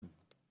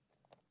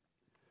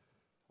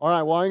All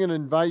right, well, I'm going to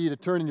invite you to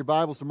turn in your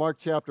Bibles to Mark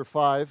chapter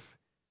 5,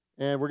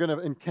 and we're going to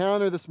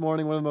encounter this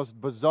morning one of the most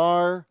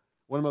bizarre,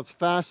 one of the most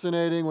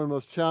fascinating, one of the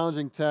most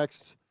challenging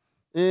texts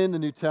in the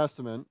New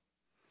Testament,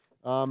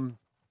 the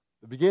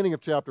beginning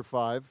of chapter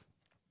 5.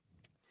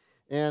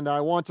 And I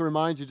want to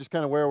remind you just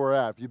kind of where we're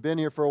at. If you've been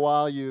here for a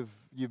while, you've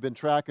been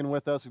tracking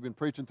with us. We've been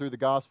preaching through the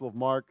Gospel of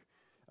Mark.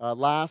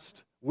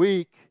 Last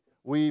week,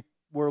 we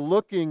were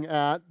looking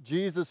at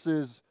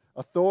Jesus'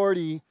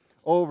 authority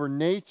over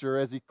nature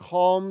as he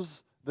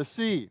calms the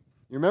sea.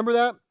 You remember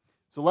that?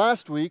 So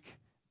last week,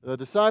 the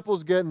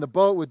disciples get in the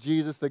boat with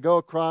Jesus. They go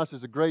across.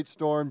 There's a great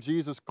storm.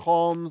 Jesus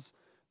calms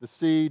the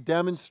sea,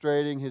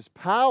 demonstrating his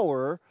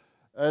power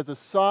as a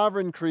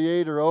sovereign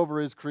creator over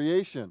his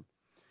creation.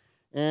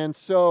 And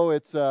so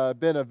it's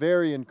been a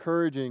very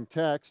encouraging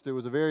text. It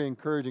was a very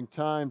encouraging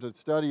time to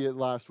study it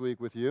last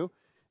week with you.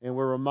 And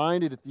we're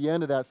reminded at the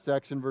end of that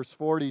section, verse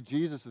 40,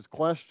 Jesus'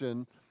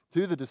 question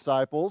to the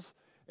disciples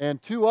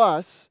and to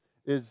us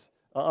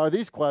are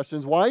these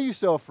questions. Why are you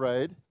so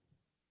afraid?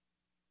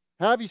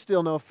 Have you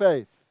still no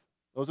faith?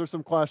 Those are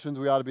some questions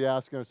we ought to be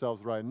asking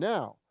ourselves right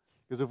now.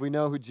 Because if we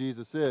know who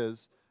Jesus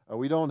is,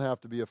 we don't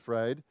have to be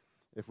afraid.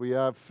 If we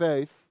have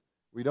faith,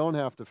 we don't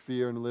have to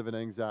fear and live in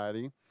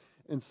anxiety.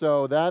 And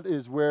so that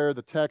is where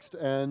the text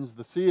ends.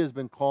 The sea has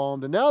been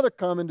calmed, and now they're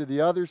coming to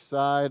the other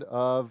side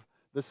of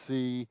the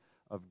Sea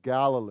of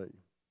Galilee.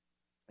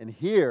 And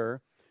here,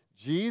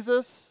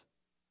 Jesus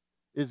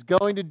is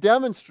going to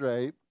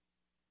demonstrate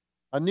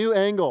a new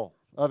angle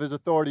of his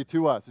authority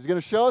to us. He's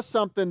going to show us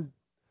something,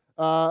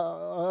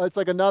 it's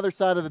like another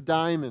side of the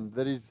diamond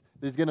that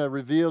he's going to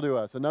reveal to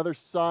us, another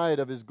side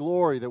of his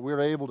glory that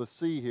we're able to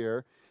see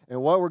here.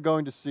 And what we're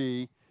going to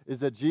see is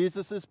that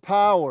Jesus'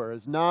 power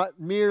is not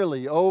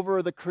merely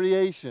over the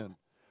creation,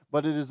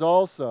 but it is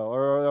also,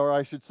 or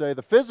I should say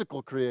the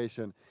physical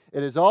creation,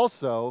 it is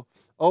also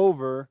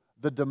over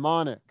the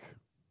demonic.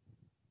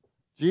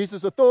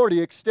 Jesus'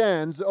 authority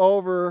extends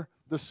over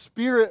the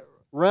spirit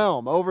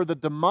realm, over the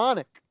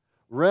demonic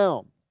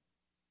realm.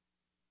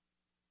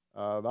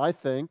 I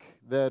think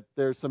that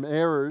there's some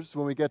errors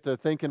when we get to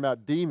thinking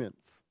about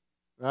demons,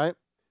 right?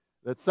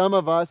 That some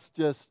of us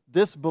just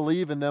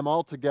disbelieve in them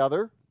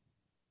altogether,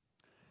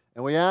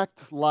 and we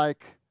act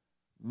like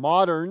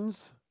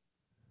moderns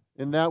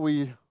in that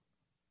we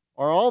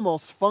are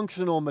almost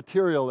functional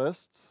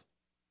materialists.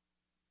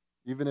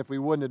 Even if we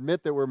wouldn't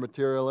admit that we're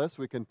materialists,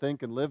 we can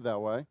think and live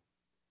that way.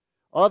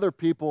 Other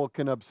people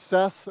can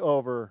obsess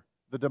over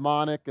the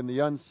demonic and the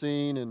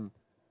unseen, and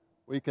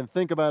we can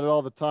think about it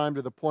all the time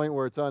to the point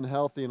where it's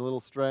unhealthy and a little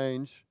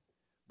strange.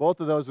 Both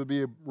of those would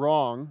be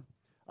wrong.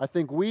 I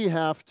think we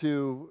have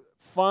to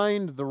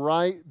find the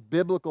right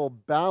biblical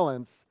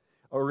balance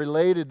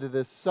related to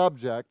this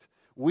subject.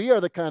 We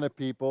are the kind of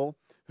people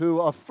who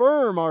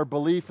affirm our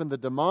belief in the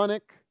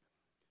demonic,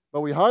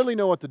 but we hardly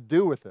know what to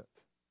do with it.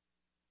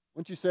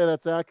 Wouldn't you say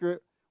that's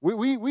accurate?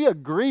 We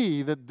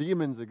agree that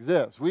demons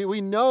exist.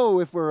 We know,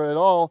 if we're at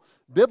all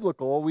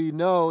biblical, we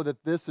know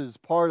that this is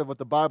part of what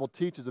the Bible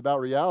teaches about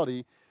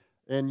reality,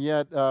 and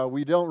yet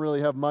we don't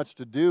really have much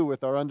to do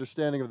with our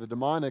understanding of the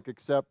demonic,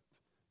 except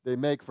they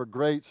make for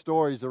great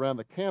stories around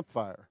the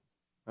campfire,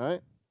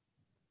 right?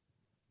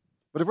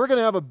 But if we're going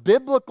to have a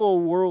biblical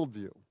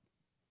worldview,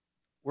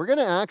 we're going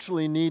to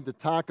actually need to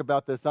talk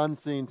about this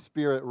unseen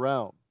spirit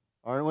realm,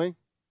 aren't we?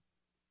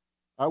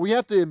 We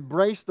have to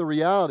embrace the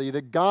reality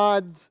that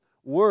God's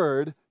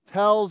Word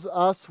tells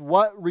us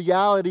what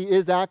reality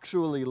is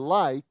actually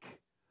like.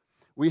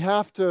 We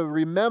have to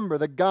remember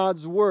that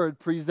God's Word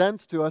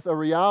presents to us a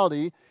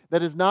reality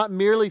that is not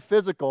merely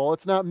physical,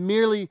 it's not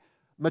merely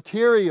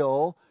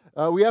material.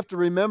 We have to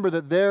remember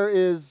that there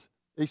is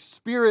a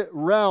spirit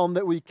realm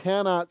that we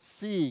cannot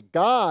see.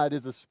 God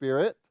is a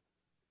spirit.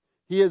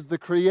 He is the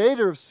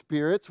creator of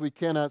spirits we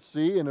cannot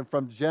see, and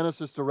from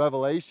Genesis to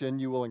Revelation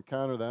you will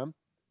encounter them.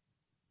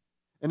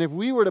 And if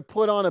we were to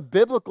put on a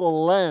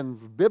biblical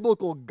lens,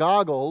 biblical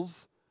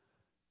goggles,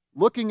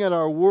 looking at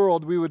our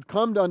world, we would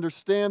come to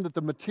understand that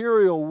the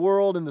material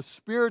world and the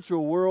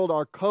spiritual world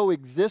are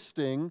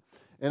coexisting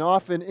and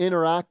often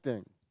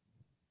interacting.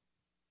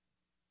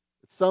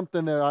 It's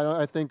something that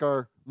I think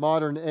our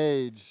modern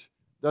age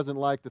doesn't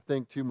like to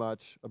think too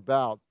much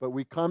about. But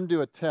we come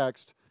to a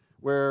text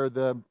where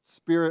the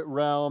spirit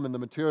realm and the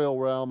material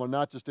realm are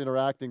not just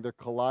interacting, they're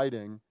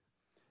colliding,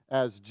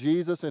 as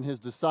Jesus and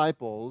his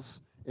disciples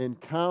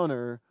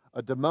encounter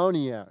a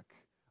demoniac,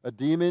 a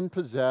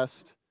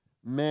demon-possessed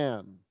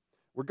man.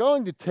 We're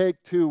going to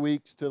take 2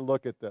 weeks to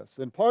look at this.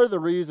 And part of the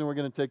reason we're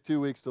going to take 2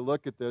 weeks to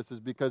look at this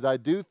is because I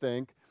do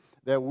think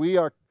that we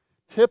are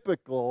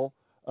typical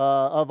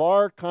of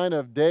our kind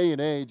of day and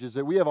age, is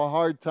that we have a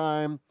hard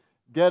time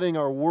getting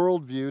our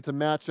worldview to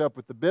match up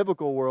with the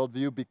biblical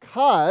worldview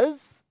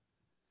because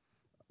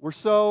we're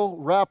so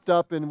wrapped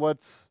up in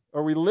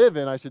we live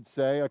in, I should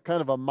say, a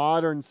kind of a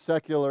modern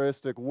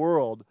secularistic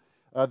world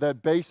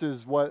that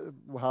bases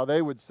how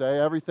they would say,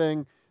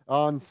 everything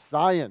on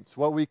science,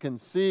 what we can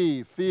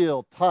see,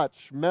 feel,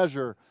 touch,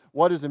 measure.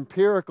 What is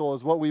empirical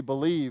is what we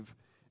believe.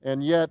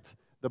 And yet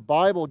the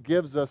Bible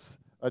gives us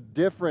a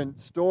different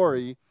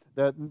story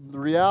that the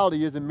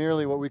reality isn't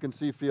merely what we can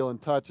see, feel,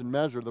 and touch and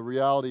measure. The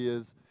reality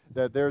is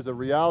that there's a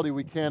reality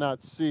we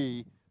cannot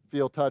see,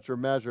 feel, touch, or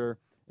measure,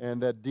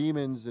 and that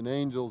demons and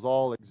angels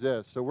all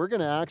exist. So we're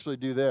going to actually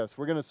do this.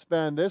 We're going to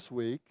spend this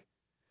week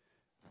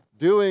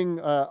doing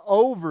an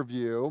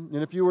overview,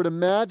 and if you were to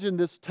imagine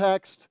this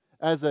text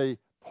as a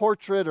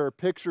portrait or a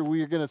picture,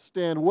 we are going to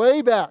stand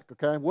way back,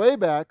 okay, way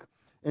back,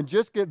 and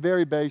just get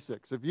very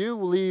basics. If you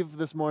leave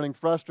this morning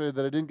frustrated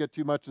that I didn't get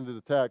too much into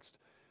the text,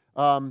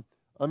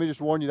 let me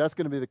just warn you, that's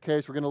going to be the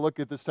case. We're going to look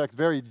at this text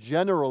very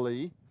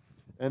generally,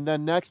 and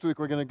then next week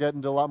we're going to get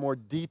into a lot more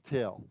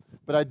detail.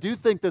 But I do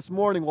think this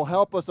morning will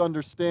help us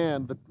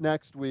understand the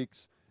next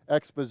week's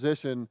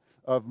exposition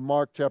of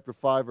Mark chapter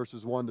 5,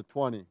 verses 1 to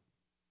 20.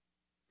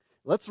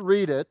 Let's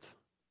read it,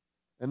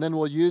 and then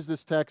we'll use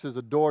this text as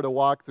a door to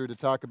walk through to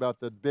talk about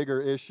the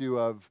bigger issue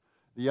of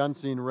the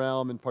unseen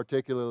realm, and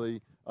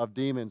particularly of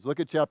demons. Look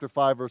at chapter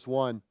 5, verse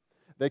 1.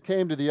 They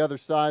came to the other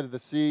side of the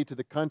sea, to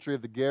the country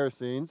of the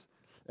Gerasenes.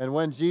 And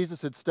when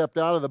Jesus had stepped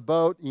out of the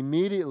boat,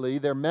 immediately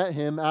there met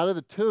him out of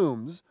the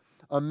tombs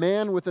a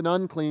man with an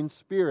unclean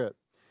spirit.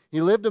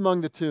 He lived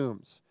among the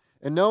tombs,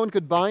 and no one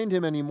could bind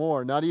him any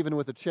more, not even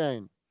with a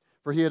chain.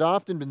 For he had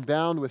often been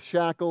bound with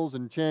shackles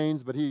and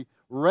chains, but he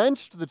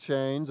wrenched the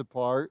chains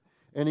apart,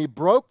 and he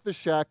broke the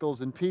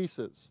shackles in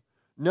pieces.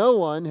 No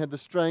one had the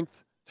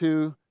strength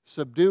to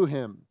subdue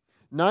him.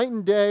 Night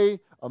and day,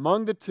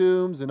 among the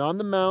tombs and on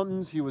the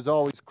mountains, he was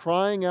always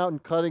crying out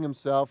and cutting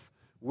himself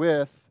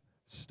with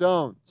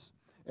stones.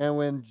 And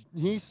when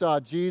he saw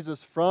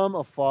Jesus from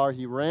afar,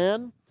 he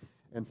ran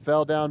and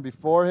fell down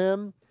before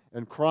him,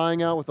 and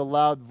crying out with a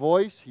loud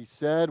voice, he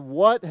said,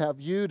 "What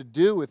have you to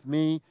do with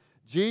me,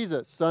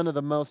 Jesus, Son of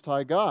the Most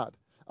High God?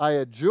 I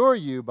adjure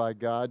you by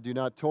God, do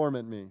not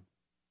torment me."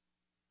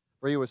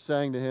 For he was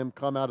saying to him,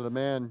 "Come out of the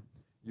man,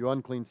 you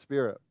unclean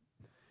spirit."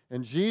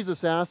 And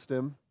Jesus asked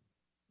him,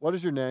 "What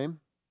is your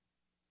name?"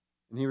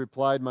 And he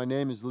replied, "My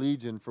name is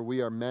Legion, for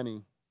we are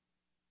many."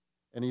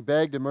 And he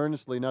begged him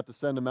earnestly not to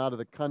send him out of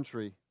the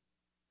country.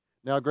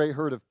 Now a great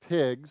herd of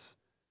pigs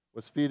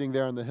was feeding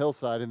there on the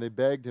hillside, and they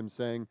begged him,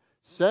 saying,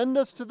 "Send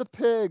us to the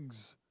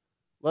pigs,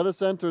 let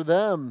us enter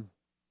them."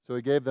 So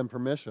he gave them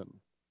permission.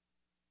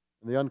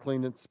 And the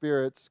unclean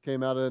spirits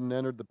came out and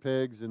entered the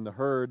pigs, and the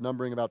herd,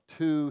 numbering about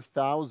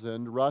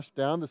 2,000, rushed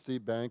down the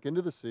steep bank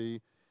into the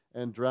sea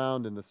and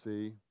drowned in the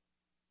sea.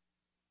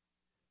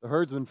 The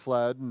herdsmen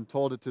fled and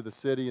told it to the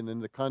city and in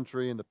the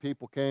country, and the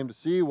people came to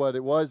see what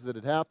it was that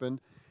had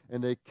happened.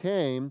 And they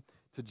came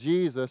to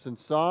Jesus and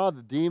saw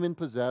the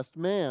demon-possessed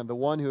man, the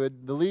one who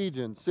had the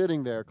legion,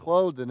 sitting there,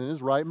 clothed and in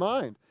his right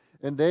mind.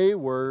 And they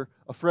were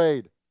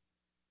afraid.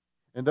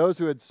 And those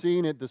who had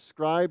seen it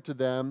described to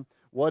them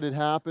what had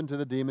happened to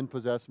the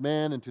demon-possessed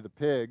man and to the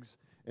pigs.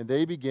 And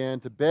they began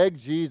to beg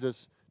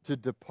Jesus to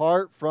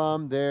depart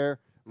from their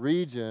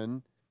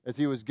region. As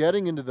he was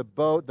getting into the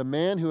boat, the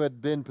man who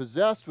had been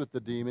possessed with the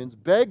demons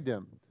begged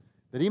him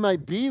that he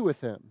might be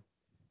with him.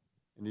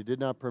 And he did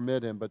not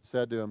permit him, but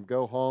said to him,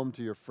 "Go home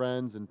to your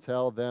friends and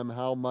tell them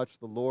how much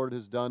the Lord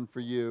has done for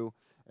you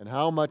and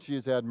how much he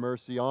has had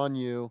mercy on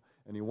you."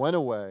 And he went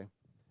away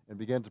and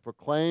began to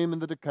proclaim in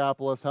the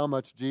Decapolis how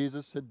much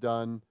Jesus had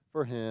done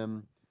for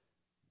him.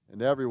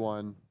 And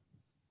everyone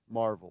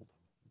marveled.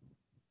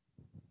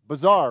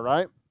 Bizarre,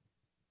 right?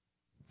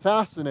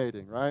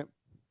 Fascinating, right?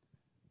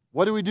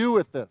 What do we do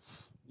with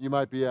this, you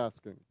might be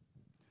asking?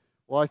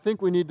 Well, I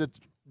think we need to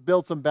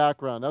build some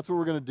background. That's what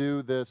we're going to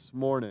do this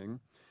morning.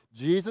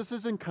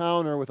 Jesus'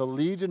 encounter with a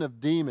legion of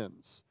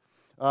demons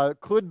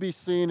could be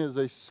seen as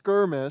a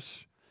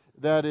skirmish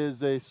that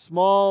is a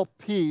small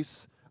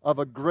piece of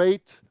a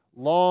great,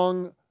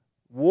 long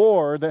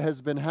war that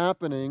has been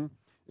happening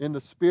in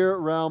the spirit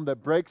realm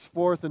that breaks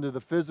forth into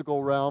the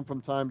physical realm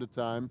from time to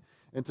time.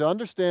 And to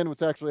understand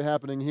what's actually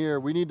happening here,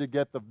 we need to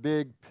get the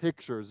big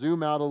picture,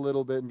 zoom out a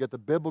little bit and get the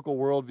biblical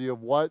worldview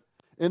of what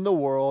in the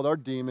world are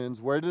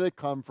demons, where do they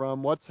come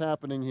from, what's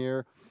happening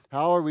here,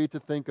 how are we to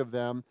think of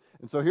them.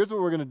 And so here's what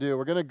we're going to do.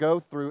 We're going to go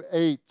through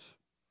 8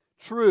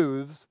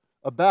 truths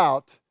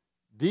about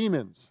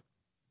demons.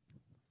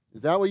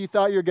 Is that what you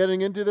thought you were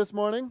getting into this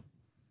morning?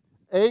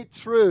 8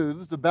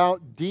 truths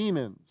about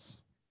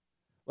demons.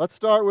 Let's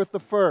start with the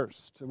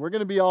first. And we're going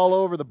to be all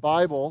over the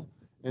Bible,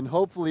 and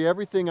hopefully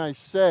everything I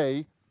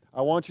say,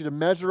 I want you to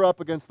measure up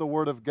against the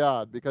Word of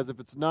God, because if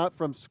it's not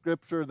from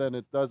Scripture, then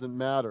it doesn't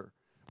matter.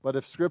 But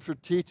if Scripture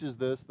teaches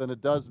this, then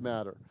it does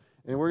matter.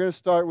 And we're going to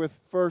start with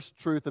first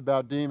truth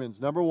about demons.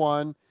 Number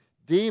 1,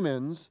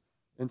 demons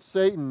and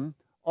Satan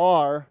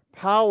are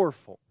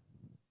powerful.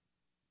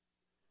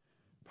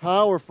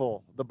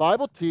 Powerful. The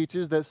Bible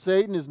teaches that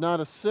Satan is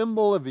not a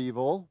symbol of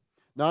evil,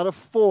 not a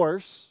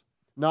force,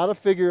 not a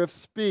figure of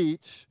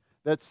speech,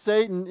 that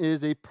Satan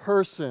is a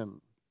person.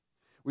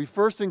 We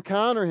first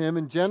encounter him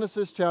in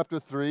Genesis chapter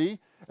 3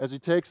 as he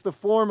takes the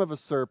form of a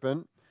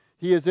serpent.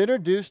 He is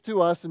introduced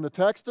to us in the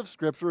text of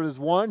Scripture as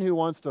one who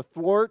wants to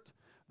thwart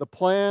the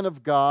plan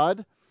of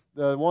God,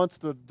 that wants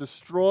to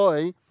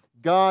destroy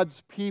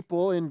God's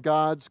people in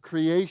God's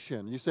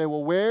creation. You say,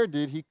 well, where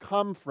did he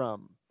come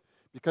from?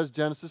 because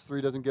Genesis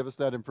 3 doesn't give us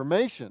that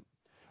information.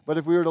 But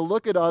if we were to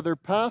look at other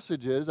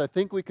passages, I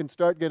think we can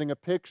start getting a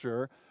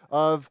picture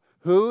of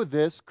who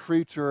this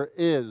creature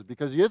is,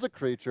 because he is a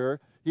creature.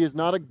 He is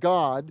not a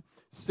god.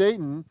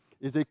 Satan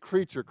is a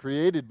creature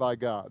created by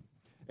God.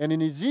 And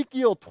in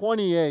Ezekiel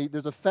 28,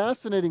 there's a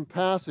fascinating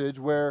passage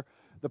where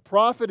the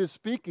prophet is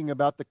speaking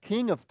about the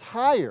king of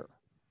Tyre.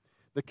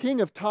 The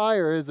king of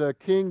Tyre is a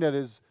king that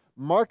is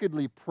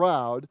markedly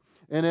proud,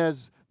 and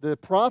as the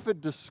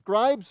prophet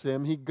describes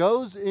him, he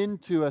goes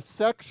into a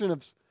section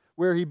of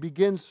where he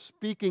begins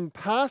speaking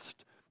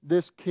past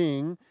this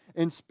king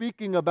and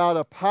speaking about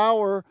a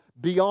power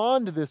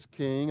beyond this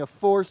king, a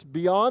force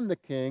beyond the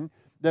king,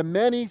 that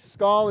many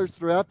scholars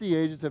throughout the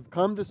ages have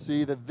come to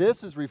see that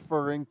this is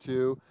referring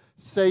to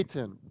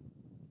Satan.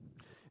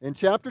 In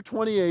chapter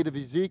 28 of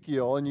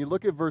Ezekiel, and you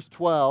look at verse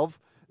 12,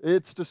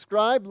 it's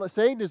described,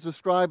 Satan is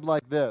described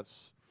like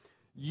this: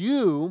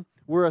 you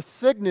were a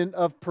signet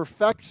of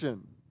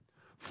perfection,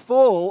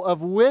 full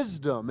of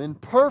wisdom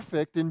and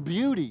perfect in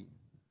beauty.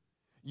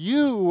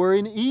 You were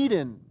in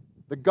Eden,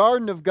 the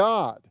garden of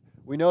God.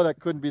 We know that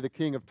couldn't be the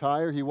king of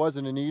Tyre. He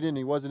wasn't in Eden.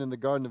 He wasn't in the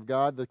garden of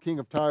God. The king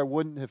of Tyre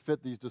wouldn't have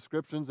fit these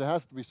descriptions. There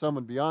has to be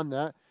someone beyond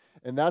that.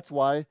 And that's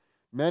why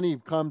many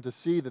come to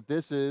see that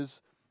this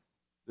is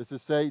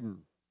Satan.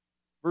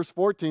 Verse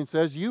 14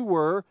 says, you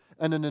were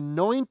an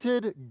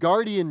anointed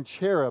guardian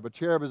cherub. A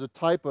cherub is a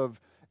type of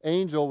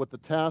angel with the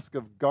task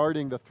of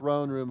guarding the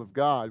throne room of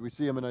God. We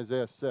see him in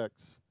Isaiah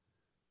 6.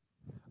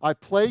 I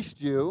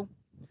placed you.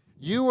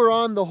 You were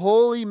on the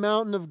holy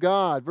mountain of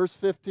God. Verse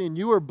 15,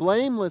 you were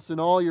blameless in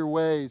all your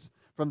ways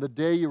from the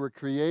day you were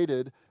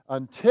created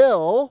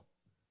until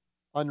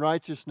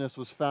unrighteousness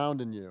was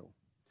found in you.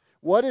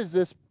 What is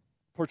this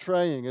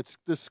portraying? It's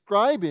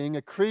describing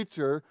a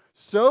creature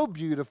so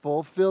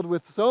beautiful, filled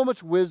with so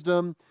much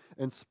wisdom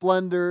and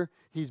splendor.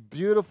 He's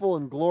beautiful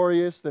and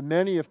glorious that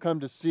many have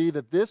come to see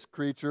that this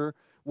creature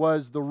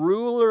was the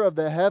ruler of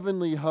the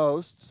heavenly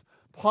hosts,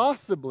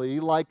 possibly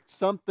like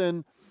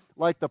something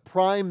like the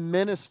prime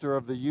minister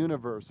of the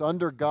universe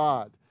under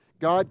God.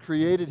 God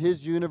created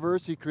his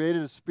universe. He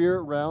created a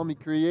spirit realm. He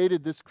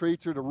created this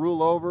creature to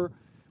rule over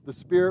the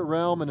spirit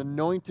realm, an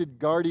anointed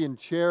guardian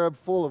cherub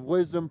full of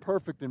wisdom,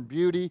 perfect in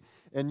beauty,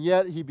 and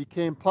yet he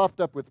became puffed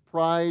up with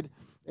pride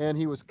and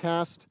he was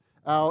cast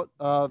out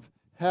of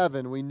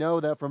heaven. We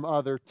know that from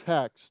other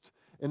texts.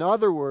 In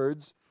other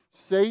words,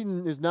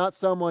 Satan is not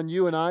someone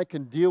you and I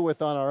can deal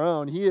with on our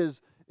own. He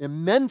is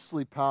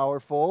immensely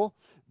powerful,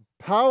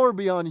 power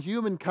beyond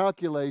human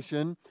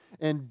calculation,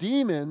 and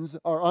demons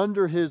are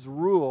under his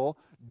rule,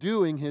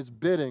 doing his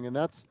bidding. And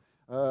that's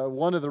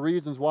one of the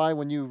reasons why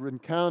when you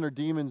encounter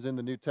demons in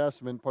the New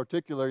Testament,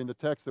 particularly in the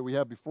text that we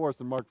have before us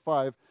in Mark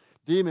 5,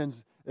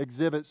 demons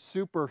exhibit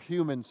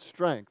superhuman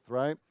strength,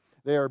 right?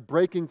 They are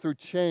breaking through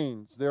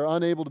chains. They're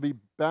unable to be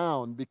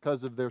bound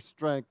because of their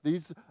strength.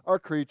 These are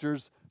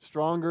creatures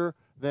stronger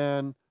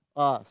than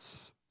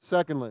us.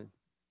 Secondly,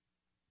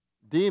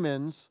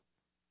 demons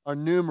are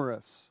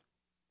numerous.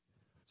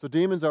 So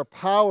demons are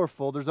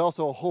powerful. There's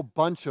also a whole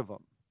bunch of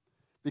them.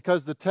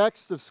 Because the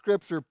texts of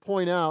Scripture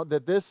point out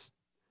that this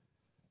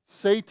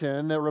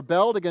Satan that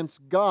rebelled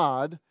against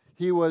God,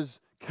 he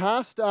was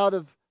cast out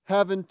of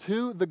heaven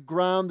to the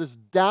ground, this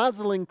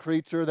dazzling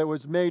creature that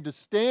was made to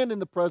stand in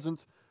the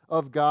presence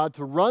of God,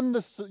 to run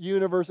the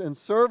universe in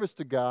service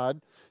to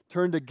God,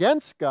 turned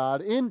against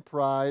God in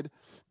pride.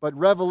 But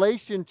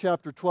Revelation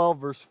chapter 12,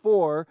 verse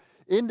 4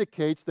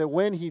 indicates that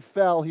when he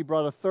fell, he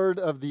brought a third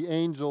of the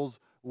angels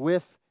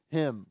with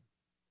him.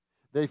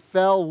 They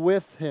fell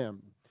with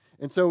him.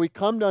 And so we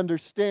come to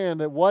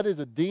understand that what is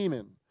a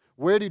demon?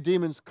 Where do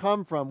demons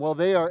come from? Well,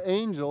 they are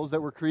angels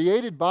that were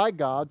created by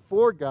God,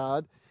 for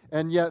God,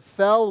 and yet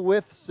fell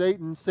with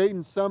Satan.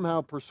 Satan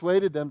somehow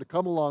persuaded them to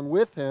come along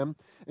with him.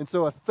 And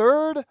so a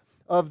third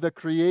of the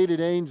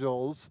created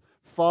angels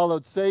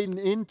followed Satan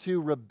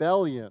into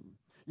rebellion.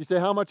 You say,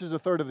 how much is a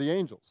third of the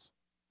angels?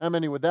 How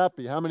many would that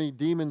be? How many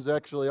demons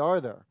actually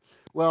are there?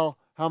 Well,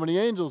 how many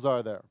angels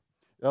are there?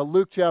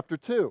 Luke chapter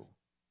 2. You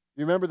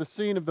remember the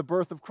scene of the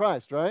birth of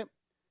Christ, right?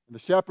 And the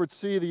shepherds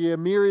see the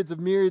myriads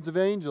of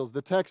angels.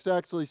 The text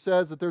actually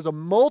says that there's a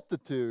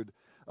multitude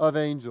of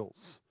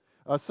angels.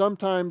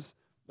 Sometimes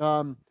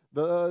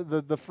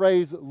the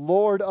phrase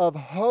Lord of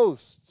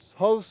hosts.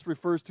 Hosts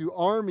refers to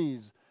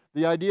armies.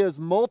 The idea is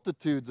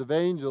multitudes of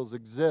angels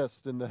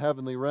exist in the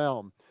heavenly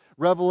realm.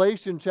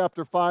 Revelation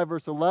chapter 5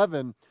 verse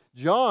 11,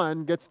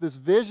 John gets this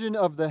vision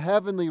of the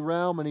heavenly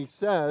realm and he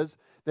says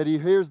that he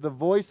hears the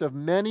voice of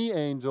many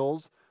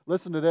angels.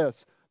 Listen to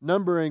this.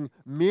 Numbering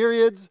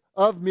myriads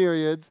of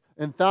myriads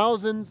and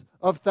thousands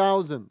of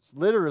thousands.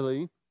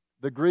 Literally,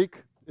 the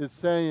Greek is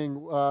saying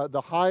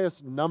the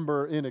highest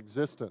number in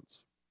existence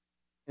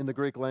in the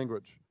Greek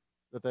language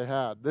that they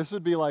had. This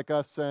would be like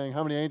us saying,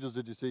 how many angels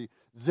did you see?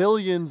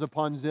 Zillions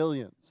upon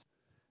zillions.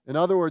 In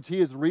other words, he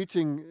is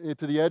reaching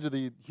to the edge of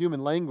the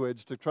human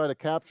language to try to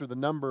capture the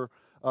number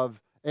of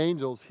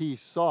angels he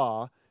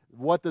saw.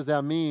 What does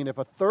that mean? If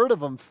a third of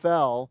them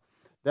fell,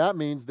 that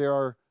means there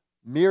are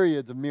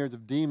myriads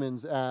of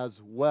demons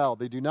as well.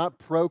 They do not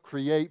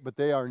procreate, but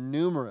they are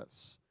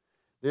numerous.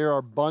 They are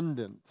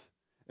abundant.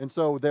 And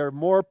so they're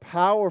more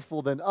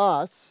powerful than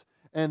us,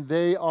 and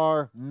they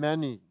are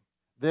many.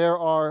 There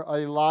are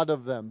a lot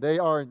of them. They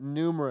are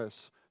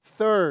numerous.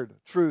 Third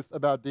truth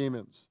about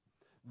demons: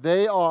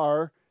 they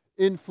are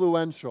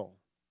influential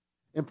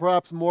in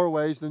perhaps more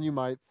ways than you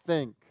might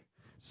think.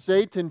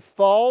 Satan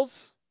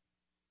falls,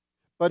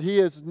 but he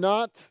has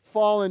not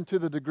fallen to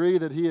the degree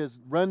that he is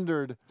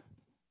rendered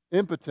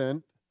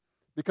impotent,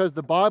 because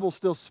the Bible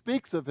still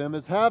speaks of him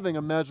as having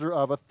a measure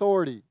of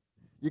authority.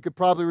 You could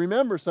probably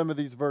remember some of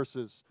these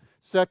verses.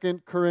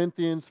 2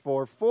 Corinthians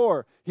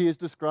 4:4. He is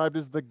described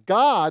as the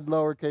God,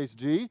 lowercase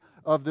g,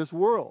 of this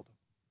world.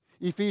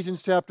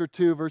 Ephesians chapter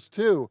 2, verse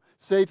 2.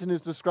 Satan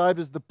is described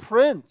as the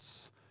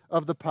prince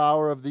of the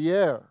power of the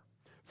air.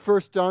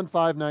 1 John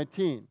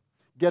 5:19.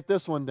 Get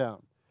this one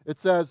down. It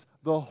says,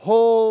 the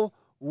whole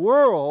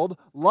world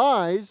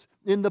lies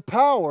in the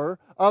power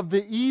of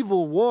the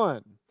evil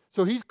one.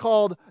 So he's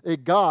called a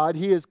God,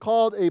 he is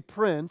called a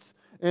prince,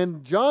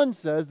 and John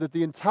says that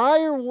the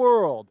entire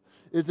world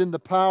is in the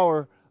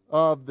power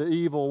of the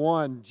evil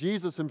one.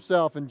 Jesus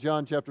himself in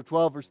John chapter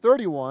 12, verse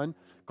 31,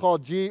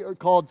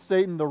 called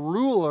Satan the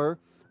ruler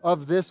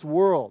of this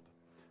world.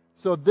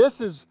 So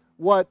this is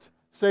what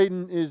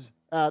Satan is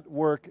at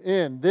work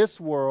in. This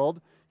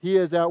world, he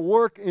is at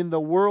work in the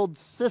world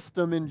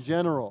system in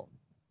general.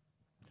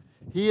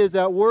 He is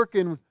at work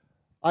in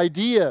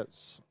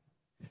ideas.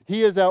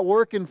 He is at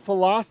work in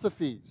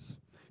philosophies.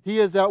 He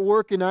is at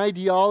work in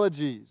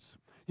ideologies.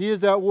 He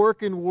is at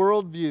work in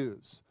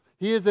worldviews.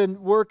 He is at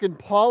work in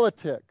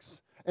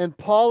politics and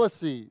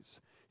policies.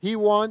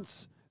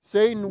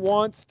 Satan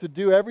wants to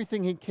do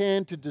everything he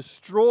can to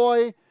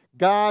destroy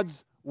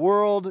God's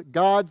world,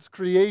 God's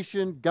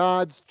creation,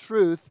 God's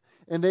truth,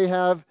 and they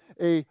have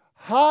a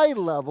high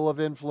level of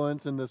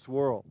influence in this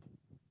world.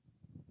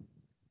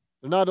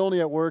 They're not only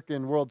at work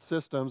in world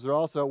systems, they're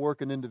also at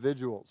work in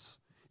individuals.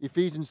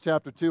 Ephesians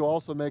chapter 2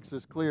 also makes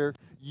this clear.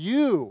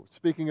 You,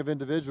 speaking of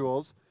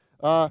individuals,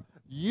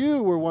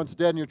 you were once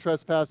dead in your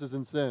trespasses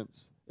and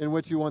sins, in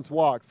which you once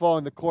walked,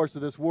 following the course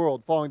of this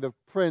world, following the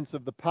prince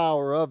of the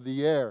power of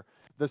the air.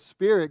 The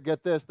Spirit,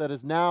 get this, that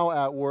is now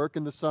at work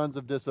in the sons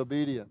of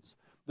disobedience.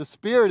 The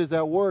Spirit is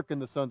at work in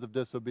the sons of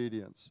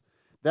disobedience.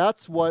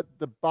 That's what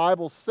the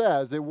Bible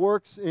says. It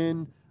works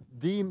in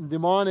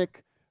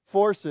demonic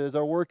forces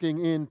are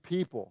working in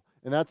people.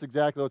 And that's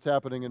exactly what's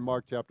happening in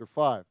Mark chapter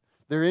 5.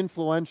 They're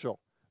influential.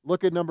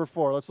 Look at number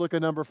 4. Let's look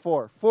at number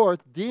 4.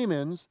 Fourth,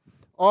 demons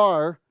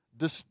are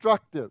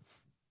destructive.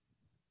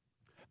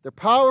 They're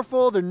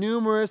powerful, they're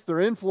numerous, they're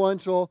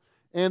influential,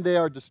 and they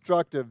are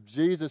destructive.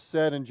 Jesus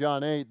said in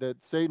John 8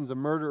 that Satan's a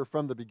murderer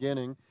from the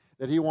beginning,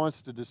 that he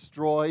wants to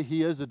destroy.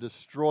 He is a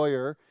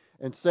destroyer,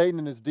 and Satan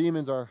and his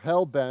demons are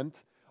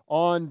hell-bent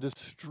on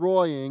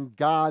destroying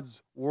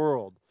God's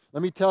world.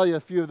 Let me tell you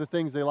a few of the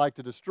things they like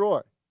to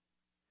destroy.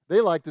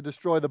 They like to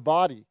destroy the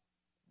body.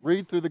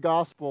 Read through the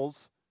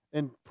Gospels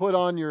and put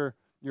on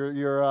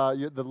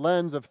the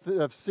lens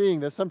of seeing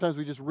this. Sometimes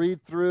we just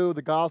read through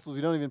the Gospels.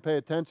 We don't even pay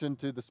attention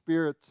to the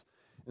spirits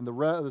in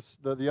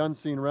the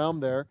unseen realm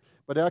there.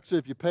 But actually,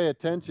 if you pay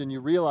attention, you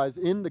realize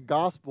in the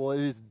Gospel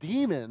it is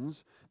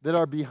demons that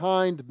are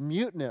behind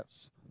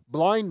muteness,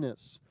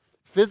 blindness,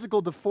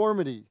 physical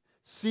deformity,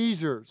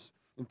 seizures.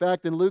 In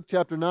fact, in Luke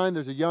chapter 9,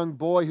 there's a young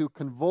boy who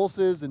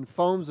convulses and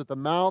foams at the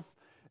mouth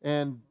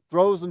and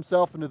throws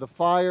himself into the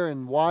fire.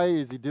 And why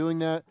is he doing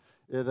that?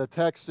 The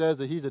text says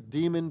that he's a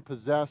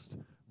demon-possessed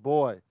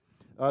boy.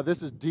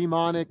 This is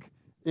demonic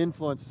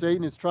influence.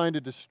 Satan is trying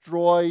to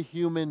destroy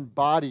human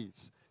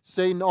bodies.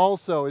 Satan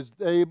also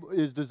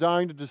is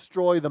desiring to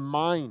destroy the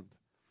mind.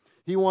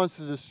 He wants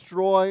to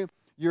destroy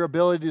your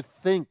ability to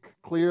think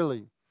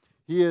clearly.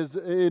 He is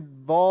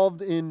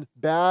involved in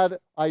bad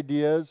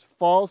ideas,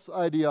 false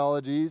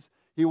ideologies.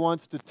 He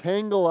wants to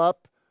tangle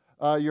up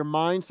your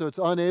mind so it's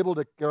unable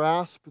to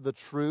grasp the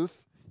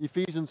truth.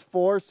 Ephesians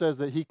 4 says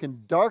that he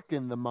can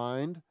darken the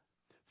mind.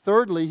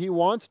 Thirdly, he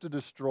wants to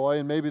destroy,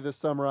 and maybe this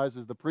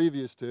summarizes the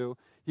previous two,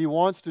 he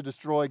wants to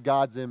destroy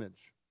God's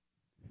image.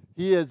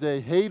 He is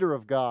a hater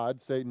of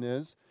God, Satan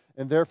is,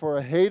 and therefore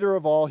a hater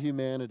of all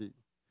humanity.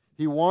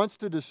 He wants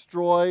to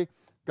destroy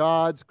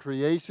God's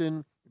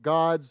creation,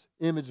 God's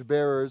image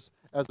bearers,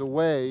 as a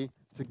way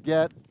to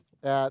get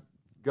at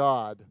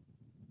God.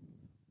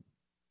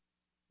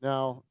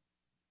 Now,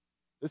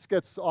 this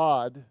gets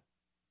odd.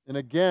 And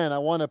again, I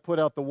want to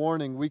put out the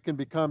warning, we can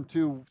become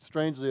too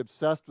strangely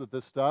obsessed with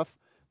this stuff,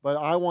 but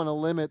I want to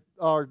limit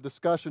our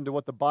discussion to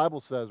what the Bible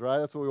says, right?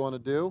 That's what we want to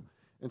do.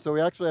 And so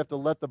we actually have to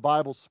let the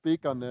Bible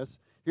speak on this.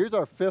 Here's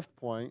our fifth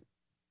point.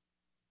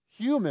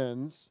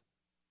 Humans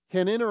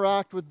can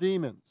interact with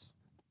demons.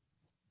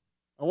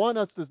 I want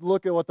us to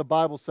look at what the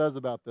Bible says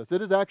about this.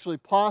 It is actually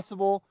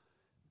possible,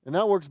 and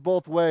that works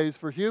both ways,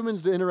 for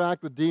humans to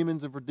interact with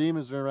demons and for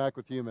demons to interact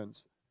with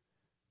humans.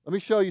 Let me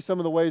show you some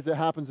of the ways that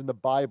happens in the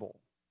Bible.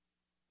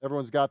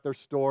 Everyone's got their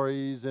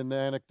stories and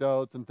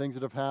anecdotes and things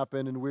that have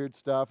happened and weird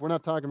stuff. We're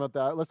not talking about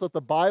that. Let's let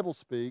the Bible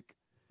speak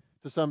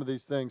to some of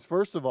these things.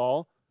 First of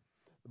all,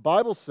 the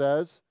Bible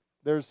says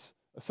there's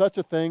such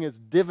a thing as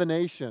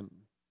divination.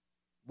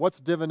 What's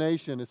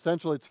divination?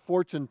 Essentially, it's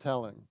fortune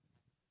telling.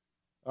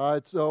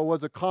 It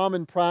was a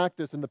common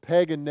practice in the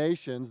pagan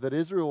nations that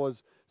Israel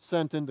was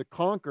sent in to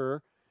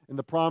conquer in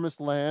the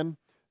Promised Land.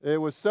 It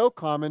was so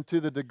common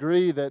to the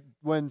degree that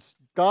when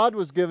God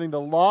was giving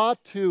the law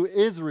to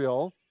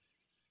Israel,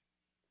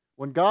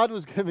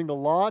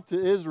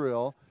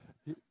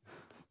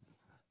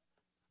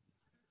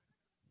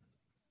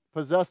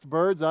 possessed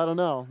birds, I don't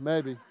know,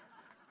 maybe.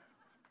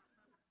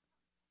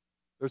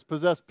 There's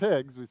possessed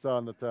pigs, we saw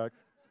in the text.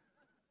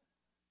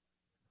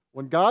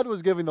 When God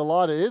was giving the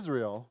law to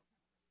Israel,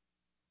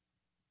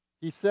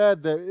 He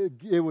said that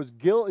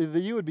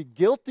that you would be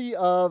guilty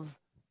of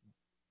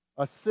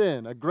a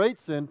sin, a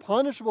great sin,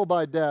 punishable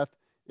by death,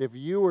 if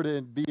you were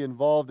to be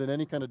involved in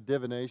any kind of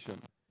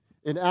divination.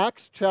 In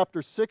Acts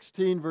chapter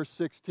 16, verse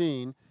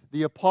 16,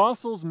 the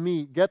apostles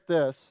meet, get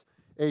this,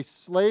 a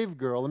slave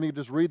girl. Let me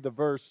just read the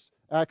verse,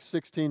 Acts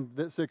 16.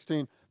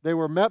 They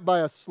were met by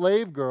a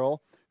slave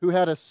girl who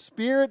had a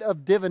spirit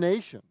of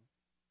divination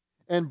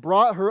and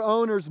brought her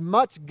owners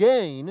much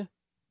gain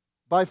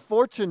by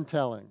fortune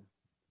telling.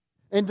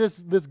 And this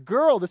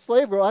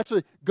slave girl,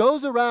 actually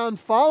goes around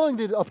following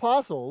the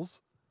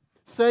apostles,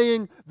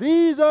 saying,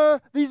 These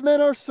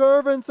men are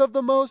servants of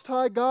the Most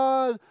High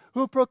God,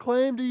 who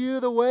proclaim to you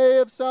the way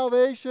of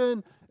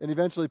salvation. And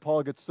eventually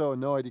Paul gets so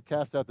annoyed, he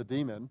casts out the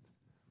demon.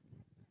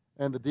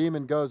 And the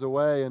demon goes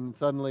away, and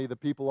suddenly the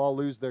people all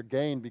lose their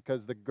gain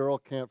because the girl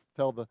can't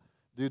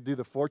do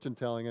the fortune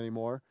telling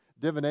anymore.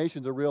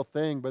 Divination's a real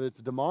thing, but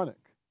it's demonic.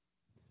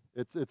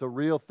 It's a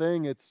real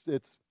thing. It's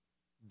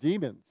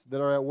demons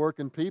that are at work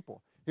in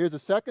people. Here's a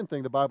second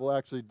thing the Bible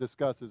actually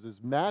discusses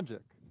is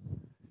magic.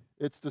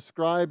 It's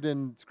described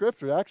in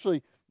Scripture.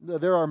 Actually,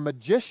 there are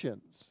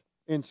magicians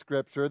in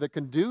Scripture that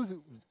can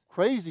do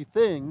crazy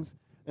things,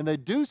 and they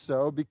do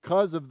so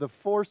because of the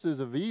forces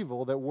of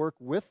evil that work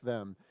with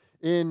them.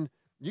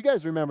 You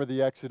guys remember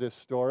the Exodus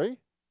story?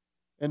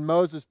 And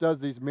Moses does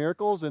these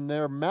miracles, and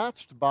they're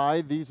matched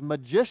by these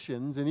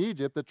magicians in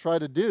Egypt that try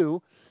to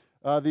do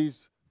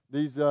these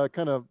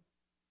kind of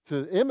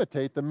to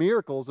imitate the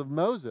miracles of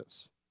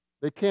Moses.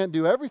 They can't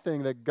do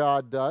everything that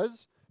God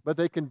does, but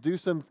they can do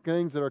some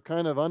things that are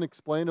kind of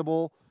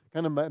unexplainable,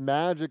 kind of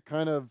magic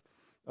kind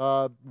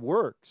of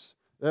works.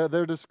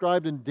 They're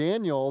described in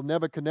Daniel.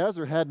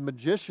 Nebuchadnezzar had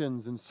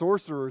magicians and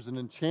sorcerers and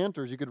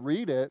enchanters. You could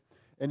read it,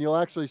 and you'll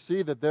actually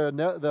see that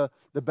the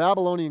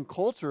Babylonian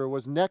culture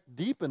was neck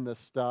deep in this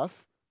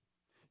stuff.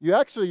 You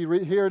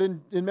actually hear it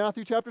in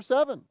Matthew chapter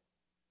 7.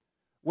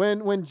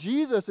 When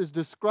Jesus is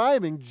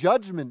describing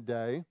Judgment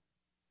Day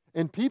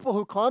and people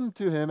who come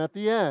to Him at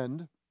the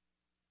end,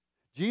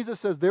 Jesus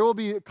says there will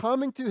be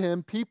coming to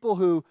Him people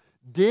who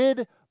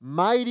did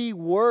mighty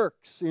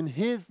works in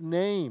His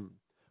name.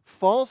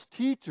 False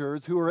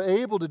teachers who are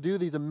able to do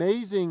these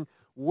amazing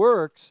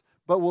works,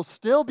 but will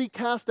still be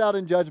cast out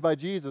and judged by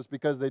Jesus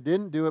because they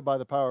didn't do it by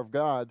the power of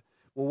God.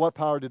 Well, what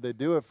power did they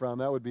do it from?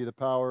 That would be the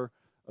power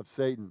of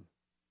Satan.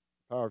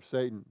 Power of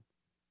Satan.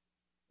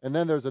 And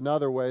then there's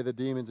another way that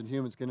demons and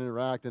humans can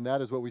interact, and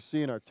that is what we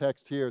see in our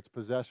text here. It's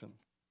possession.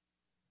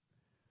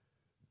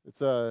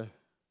 It's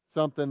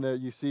something that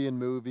you see in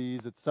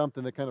movies. It's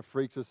something that kind of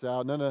freaks us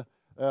out.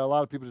 A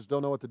lot of people just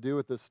don't know what to do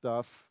with this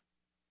stuff.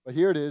 But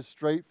here it is,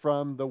 straight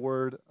from the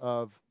Word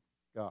of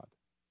God.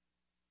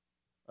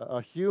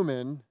 A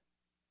human,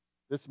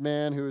 this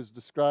man who is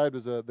described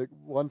as the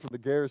one from the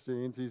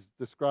Gerasenes, he's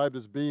described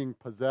as being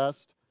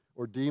possessed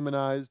or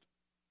demonized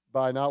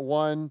by not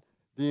one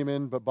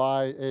demon, but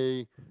by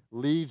a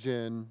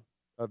legion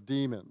of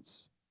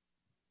demons.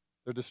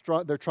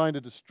 They're trying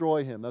to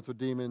destroy him. That's what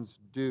demons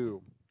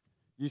do.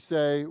 You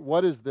say,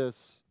 what is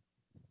this,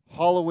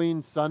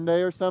 Halloween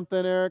Sunday or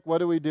something, Eric?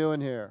 What are we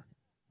doing here?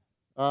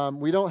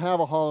 We don't have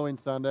a Halloween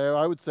Sunday.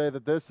 I would say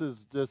that this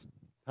is just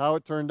how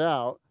it turned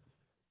out.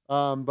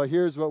 But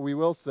here's what we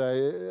will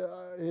say.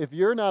 If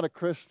you're not a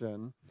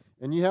Christian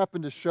and you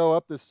happen to show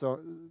up this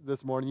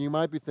morning, you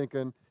might be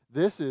thinking,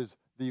 this is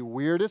the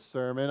weirdest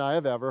sermon I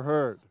have ever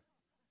heard.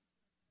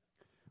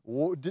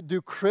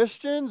 Do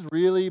Christians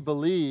really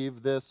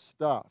believe this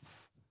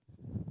stuff?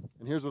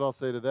 And here's what I'll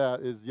say to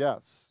that is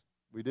yes,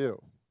 we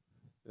do,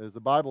 as the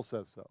Bible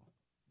says so.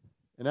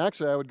 And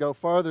actually, I would go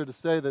farther to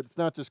say that it's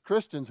not just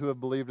Christians who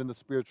have believed in the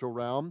spiritual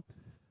realm.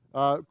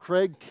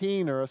 Craig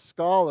Keener, a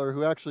scholar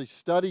who actually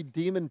studied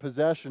demon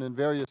possession in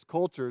various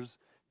cultures,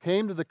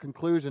 came to the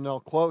conclusion, and I'll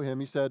quote him,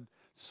 he said,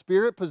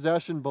 spirit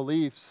possession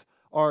beliefs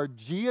are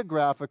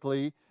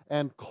geographically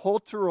and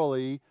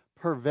culturally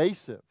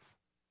pervasive,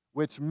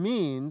 which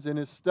means in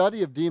his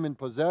study of demon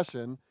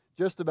possession,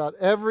 just about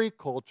every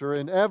culture,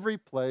 in every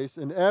place,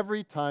 in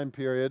every time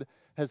period,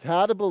 has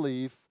had a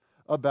belief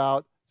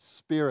about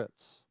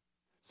spirits.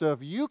 So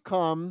if you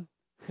come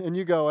and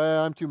you go,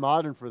 I'm too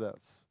modern for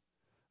this,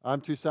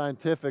 I'm too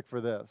scientific for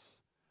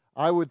this,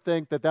 I would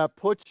think that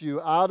puts you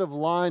out of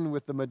line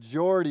with the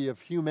majority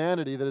of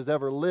humanity that has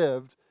ever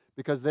lived,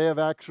 because they have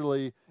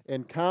actually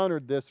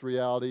encountered this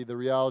reality, the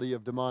reality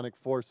of demonic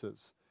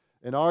forces.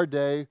 In our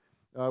day,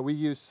 We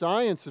use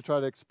science to try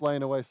to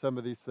explain away some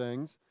of these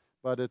things,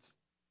 but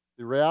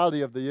the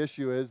reality of the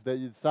issue is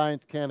that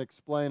science can't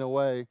explain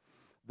away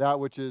that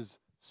which is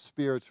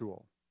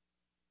spiritual.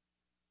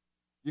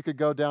 You could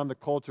go down the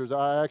cultures.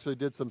 I actually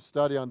did some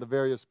study on the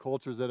various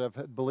cultures that have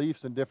had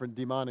beliefs in different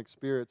demonic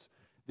spirits.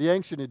 The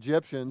ancient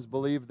Egyptians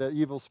believed that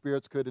evil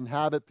spirits could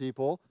inhabit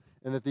people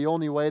and that the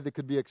only way they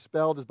could be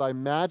expelled is by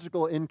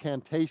magical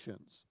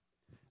incantations.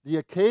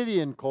 The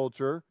Akkadian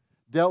culture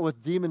dealt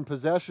with demon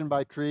possession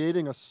by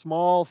creating a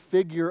small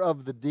figure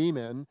of the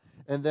demon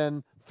and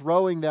then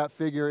throwing that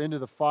figure into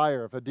the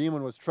fire. If a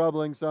demon was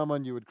troubling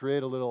someone, you would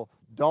create a little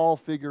doll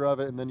figure of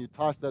it, and then you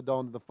toss that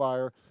doll into the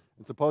fire,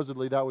 and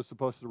supposedly that was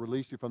supposed to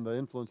release you from the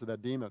influence of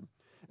that demon.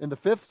 In the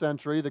 5th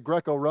century, the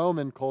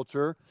Greco-Roman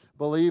culture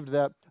believed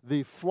that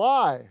the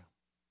fly,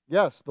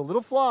 yes, the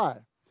little fly,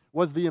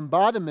 was the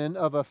embodiment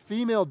of a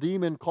female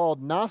demon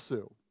called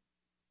Nasu.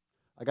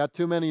 I got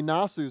too many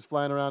Nasus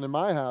flying around in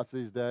my house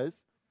these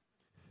days.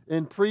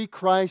 In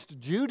pre-Christ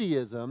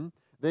Judaism,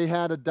 they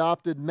had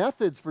adopted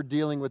methods for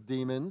dealing with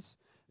demons.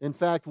 In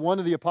fact, one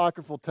of the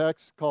apocryphal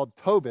texts called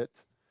Tobit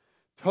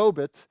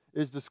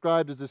is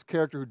described as this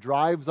character who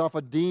drives off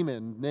a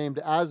demon named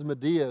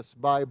Asmodeus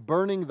by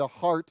burning the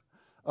heart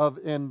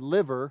and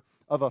liver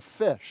of a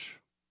fish.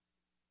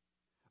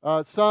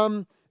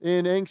 Some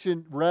in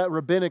ancient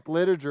rabbinic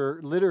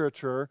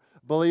literature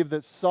believe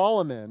that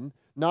Solomon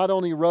not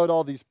only wrote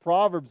all these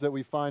proverbs that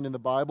we find in the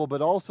Bible,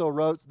 but also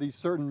wrote these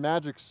certain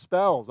magic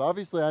spells.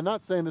 Obviously, I'm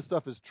not saying this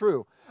stuff is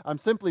true. I'm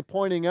simply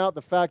pointing out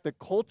the fact that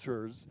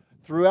cultures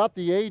throughout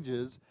the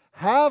ages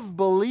have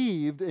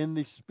believed in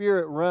the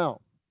spirit realm,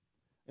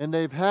 and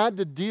they've had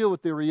to deal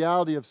with the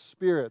reality of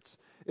spirits.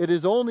 It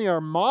is only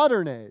our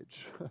modern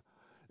age,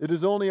 it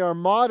is only our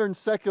modern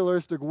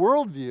secularistic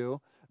worldview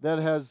that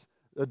has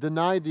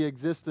denied the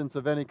existence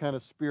of any kind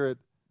of spirit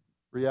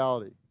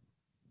reality.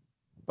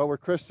 But we're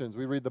Christians.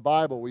 We read the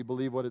Bible. We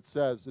believe what it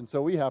says. And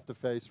so we have to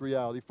face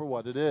reality for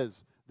what it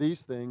is.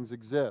 These things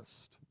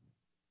exist.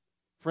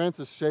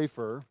 Francis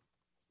Schaeffer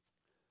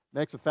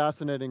makes a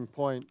fascinating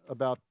point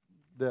about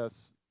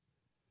this.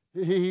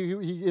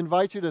 He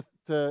invites you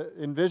to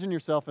envision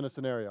yourself in a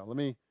scenario.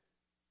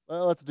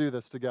 Let's do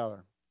this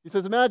together. He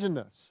says, imagine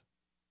this.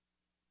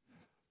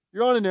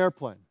 You're on an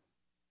airplane.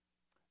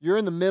 You're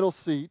in the middle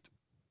seat.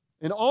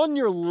 And on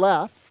your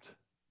left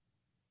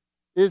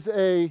is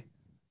a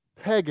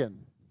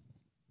pagan.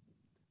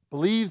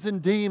 Believes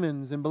in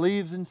demons and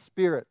believes in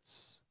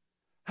spirits,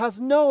 has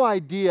no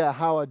idea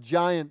how a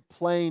giant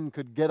plane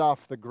could get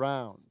off the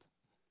ground,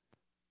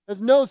 has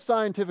no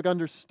scientific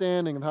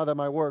understanding of how that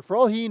might work. For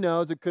all he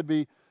knows, it could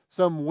be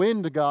some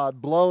wind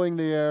god blowing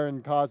the air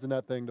and causing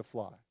that thing to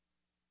fly.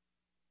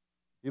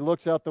 He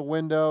looks out the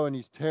window and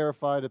he's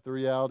terrified at the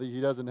reality. He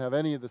doesn't have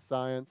any of the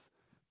science,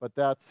 but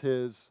that's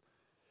his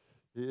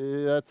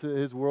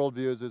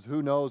worldview is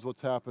who knows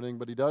what's happening,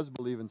 but he does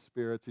believe in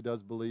spirits. He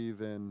does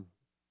believe in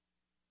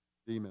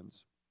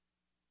demons.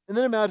 And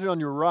then imagine on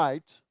your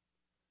right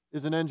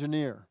is an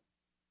engineer.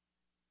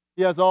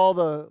 He has all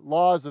the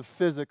laws of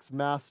physics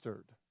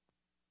mastered.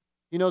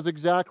 He knows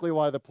exactly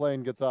why the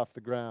plane gets off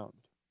the ground.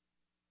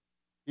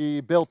 He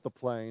built the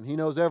plane. He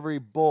knows every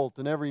bolt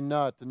and every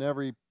nut and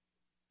every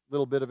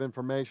little bit of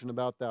information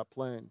about that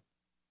plane.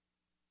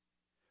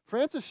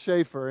 Francis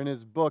Schaeffer, in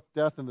his book,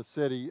 Death in the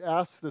City,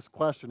 asks this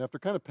question. After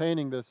kind of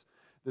painting this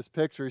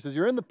picture, he says,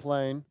 you're in the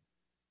plane,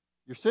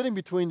 you're sitting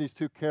between these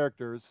two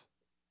characters.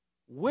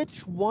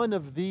 Which one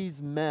of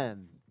these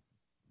men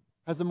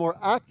has a more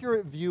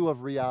accurate view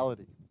of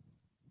reality?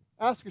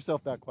 Ask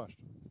yourself that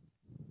question.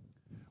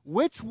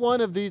 Which one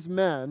of these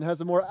men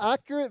has a more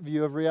accurate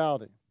view of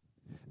reality?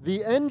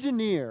 The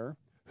engineer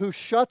who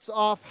shuts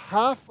off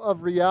half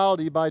of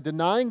reality by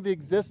denying the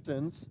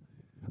existence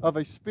of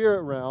a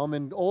spirit realm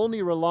and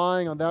only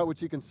relying on that which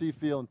he can see,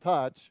 feel, and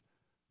touch,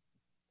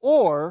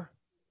 or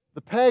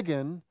the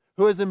pagan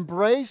who has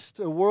embraced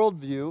a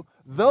worldview,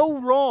 though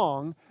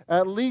wrong,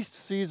 at least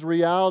sees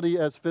reality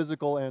as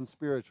physical and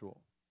spiritual.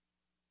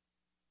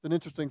 It's an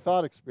interesting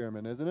thought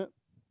experiment, isn't it?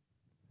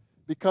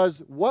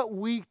 Because what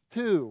we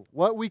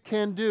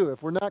can do,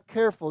 if we're not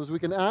careful, is we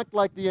can act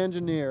like the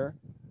engineer,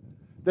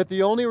 that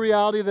the only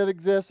reality that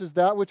exists is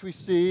that which we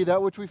see,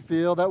 that which we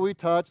feel, that we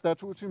touch,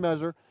 that which we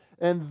measure.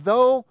 And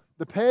though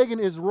the pagan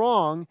is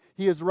wrong,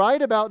 he is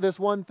right about this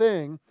one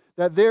thing,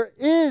 that there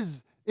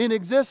is in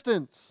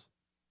existence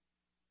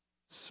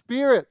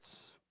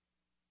spirits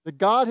that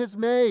God has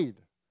made,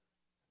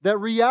 that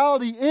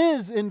reality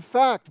is, in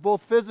fact,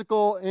 both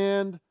physical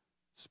and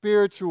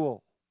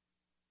spiritual.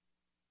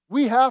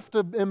 We have to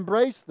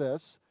embrace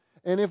this,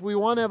 and if we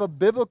want to have a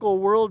biblical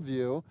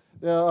worldview,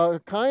 a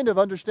kind of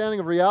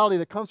understanding of reality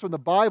that comes from the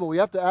Bible, we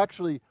have to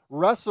actually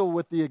wrestle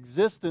with the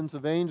existence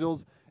of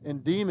angels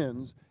and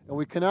demons, and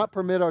we cannot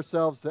permit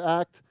ourselves to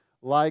act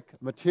like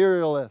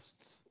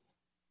materialists.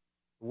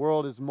 The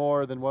world is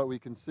more than what we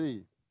can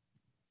see.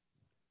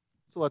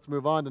 So let's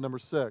move on to number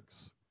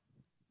 6.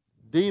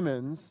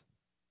 Demons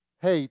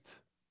hate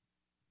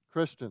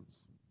Christians.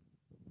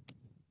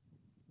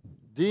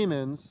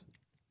 Demons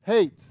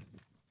hate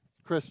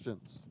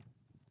Christians.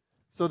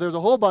 So there's a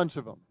whole bunch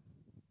of them.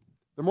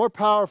 They're more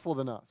powerful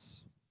than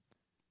us.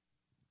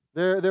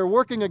 They're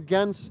working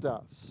against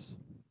us.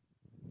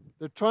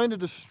 They're trying to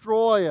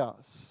destroy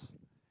us.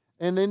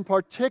 And in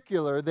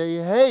particular,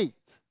 they hate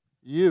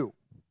you,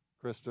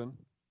 Christian.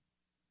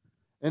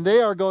 And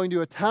they are going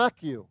to attack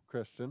you,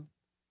 Christian.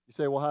 You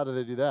say, well, how do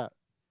they do that?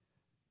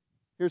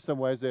 Here's some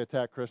ways they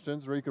attack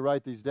Christians, or you can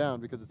write these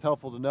down because it's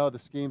helpful to know the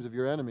schemes of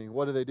your enemy.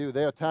 What do?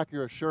 They attack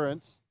your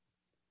assurance.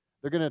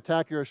 They're going to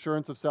attack your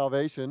assurance of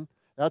salvation.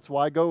 That's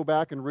why go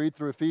back and read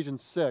through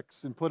Ephesians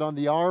 6 and put on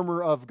the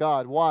armor of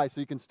God. Why? So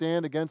you can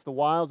stand against the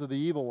wiles of the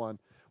evil one.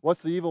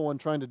 What's the evil one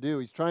trying to do?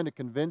 He's trying to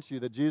convince you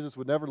that Jesus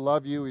would never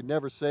love you, he'd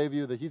never save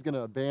you, that he's going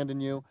to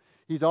abandon you.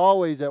 He's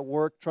always at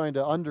work trying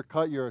to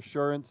undercut your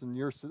assurance and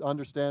your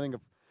understanding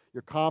of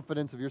your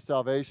confidence of your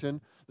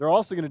salvation. They're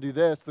also going to do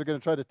this. They're going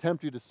to try to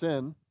tempt you to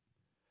sin.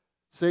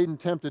 Satan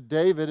tempted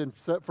David in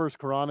 1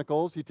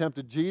 Chronicles. He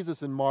tempted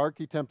Jesus in Mark.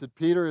 He tempted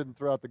Peter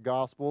throughout the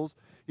Gospels.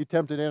 He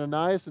tempted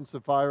Ananias and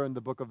Sapphira in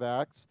the book of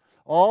Acts.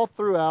 All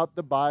throughout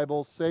the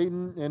Bible,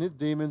 Satan and his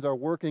demons are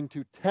working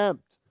to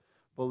tempt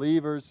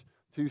believers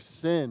to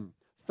sin.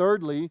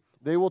 Thirdly,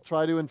 they will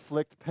try to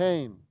inflict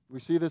pain. We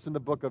see this in the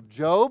book of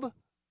Job,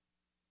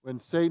 when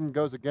Satan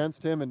goes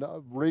against him and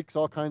wreaks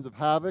all kinds of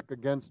havoc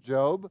against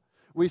Job.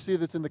 We see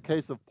this in the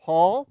case of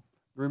Paul.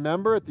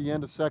 Remember, at the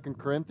end of 2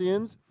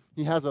 Corinthians,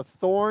 he has a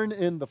thorn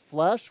in the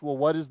flesh. Well,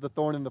 what is the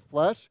thorn in the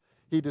flesh?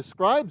 He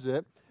describes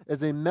it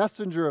as a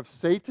messenger of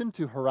Satan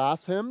to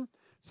harass him.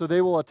 So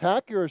they will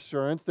attack your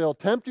assurance. They'll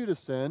tempt you to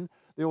sin.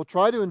 They will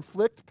try to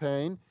inflict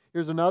pain.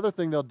 Here's another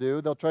thing they'll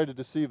do. They'll try to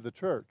deceive the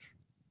church.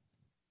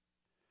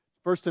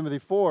 1 Timothy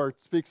 4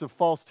 speaks of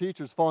false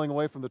teachers falling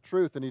away from the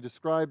truth, and he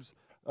describes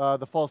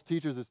the false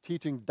teachers as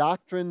teaching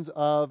doctrines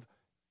of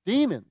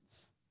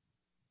demons.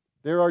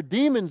 There are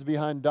demons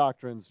behind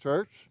doctrines,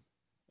 church.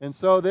 And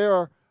so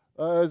there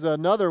is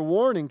another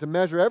warning to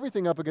measure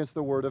everything up against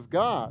the Word of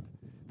God.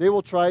 They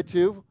will try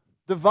to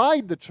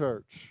divide the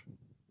church.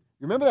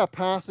 You remember that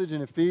passage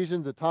in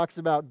Ephesians that talks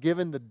about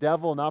giving the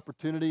devil an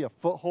opportunity, a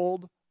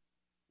foothold,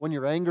 when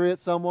you're angry at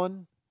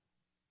someone?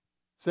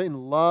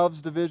 Satan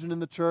loves division in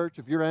the church.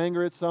 If you're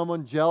angry at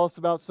someone, jealous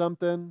about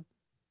something,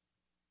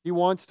 he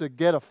wants to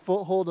get a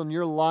foothold on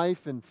your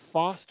life and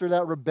foster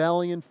that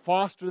rebellion,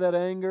 foster that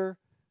anger.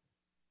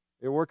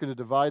 They're working to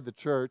divide the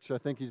church. I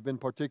think he's been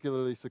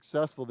particularly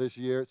successful this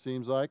year, it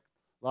seems like.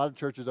 A lot of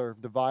churches are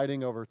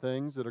dividing over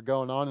things that are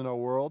going on in our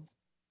world.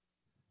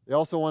 They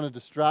also want to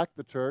distract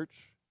the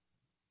church.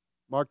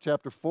 Mark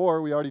chapter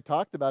 4, we already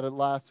talked about it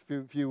last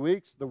few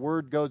weeks. The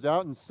word goes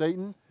out and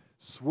Satan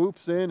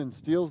swoops in and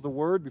steals the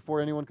word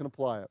before anyone can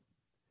apply it.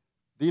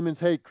 Demons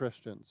hate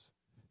Christians.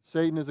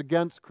 Satan is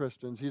against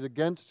Christians. He's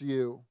against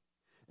you.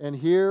 And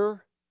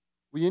here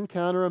we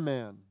encounter a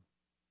man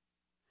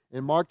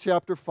in Mark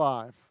chapter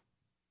 5.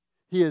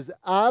 He is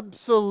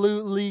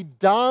absolutely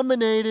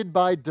dominated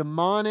by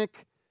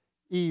demonic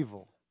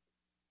evil.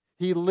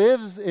 He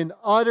lives in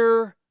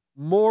utter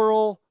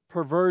moral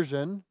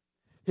perversion.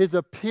 His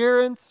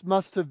appearance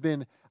must have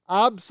been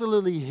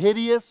absolutely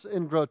hideous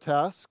and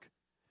grotesque.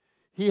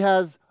 He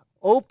has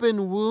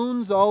open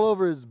wounds all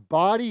over his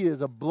body. He is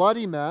a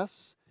bloody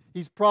mess.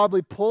 He's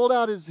probably pulled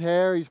out his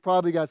hair. He's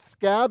probably got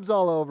scabs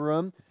all over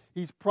him.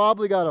 He's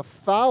probably got a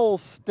foul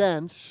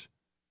stench.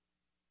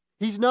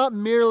 He's not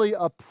merely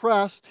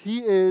oppressed. He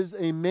is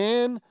a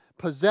man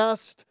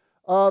possessed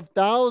of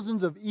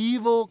thousands of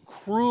evil,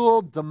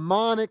 cruel,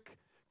 demonic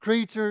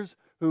creatures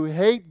who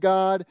hate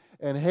God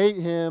and hate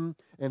Him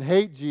and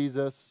hate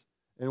Jesus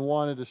and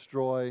want to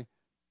destroy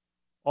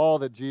all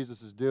that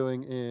Jesus is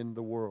doing in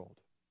the world.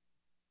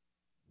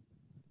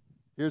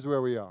 Here's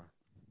where we are.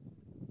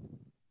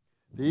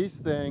 These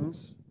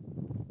things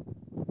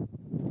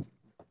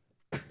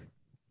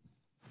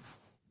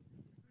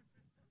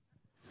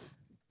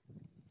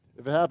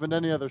if it happened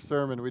any other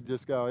sermon, we'd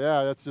just go,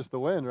 yeah, that's just the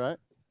wind, right?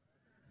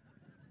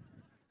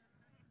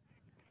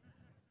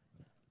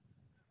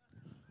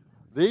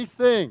 These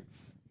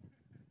things,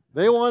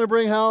 they want to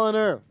bring hell on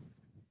earth,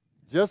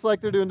 just like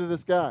they're doing to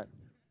this guy.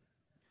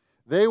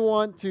 They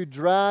want to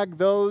drag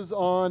those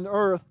on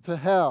earth to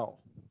hell.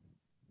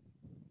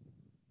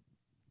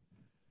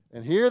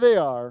 And here they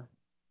are,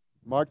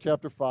 Mark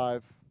chapter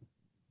 5.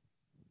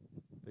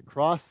 They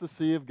cross the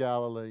Sea of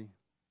Galilee,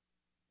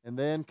 and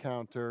they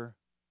encounter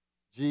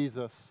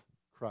Jesus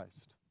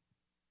Christ.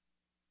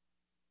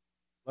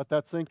 Let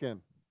that sink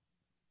in.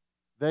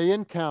 They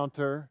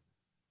encounter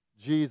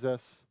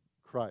Jesus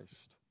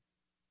Christ.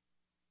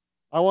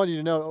 I want you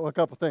to know a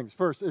couple things.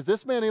 First, is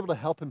this man able to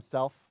help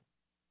himself?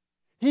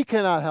 He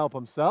cannot help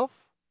himself.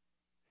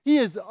 He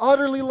is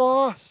utterly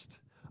lost,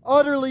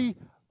 utterly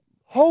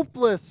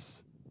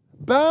hopeless,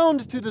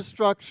 bound to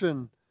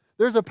destruction.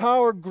 There's a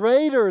power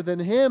greater than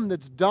him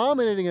that's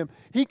dominating him.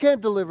 He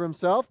can't deliver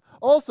himself.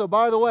 Also,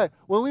 by the way,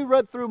 when we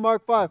read through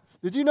Mark 5,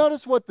 did you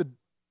notice what the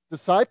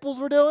disciples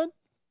were doing?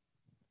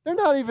 They're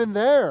not even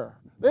there.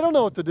 They don't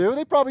know what to do.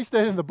 They probably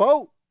stayed in the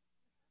boat.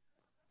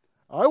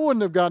 I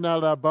wouldn't have gotten out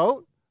of that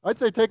boat. I'd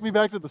say, take me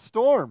back to the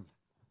storm.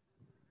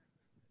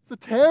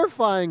 It's a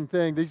terrifying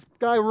thing. This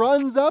guy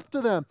runs up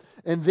to them,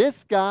 and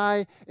this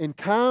guy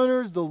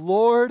encounters the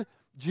Lord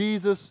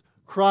Jesus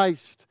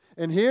Christ.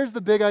 And here's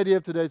the big idea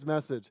of today's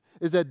message,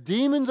 is that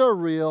demons are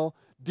real,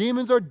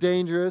 demons are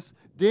dangerous,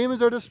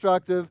 demons are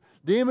destructive,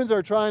 demons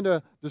are trying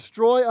to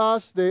destroy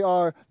us, they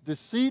are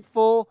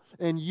deceitful,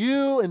 and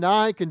you and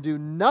I can do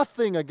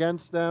nothing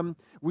against them.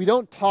 We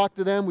don't talk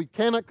to them, we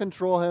cannot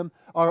control him.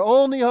 Our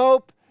only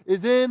hope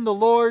is in the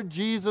Lord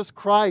Jesus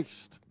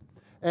Christ.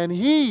 And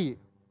He,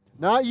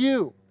 not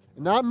you,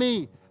 not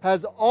me,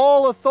 has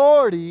all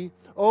authority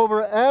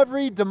over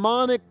every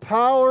demonic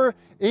power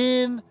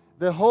in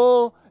the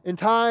whole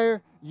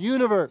entire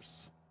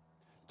universe.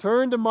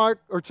 Turn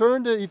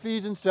to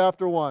Ephesians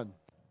chapter 1.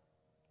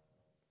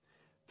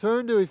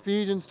 Turn to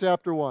Ephesians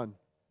chapter 1.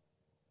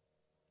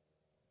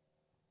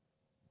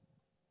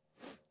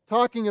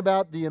 Talking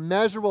about the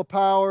immeasurable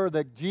power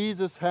that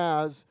Jesus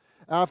has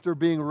after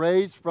being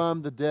raised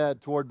from the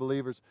dead toward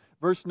believers.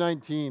 Verse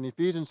 19,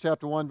 Ephesians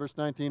chapter 1, verse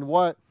 19.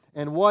 What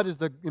is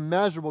the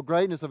immeasurable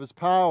greatness of His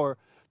power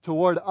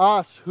toward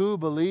us who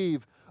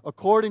believe,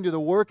 according to the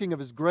working of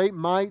His great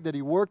might that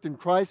He worked in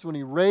Christ when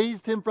He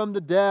raised Him from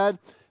the dead,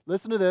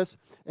 listen to this,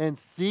 and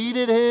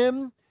seated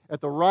Him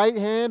at the right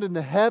hand in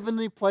the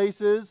heavenly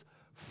places,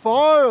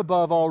 far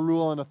above all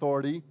rule and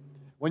authority.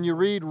 When you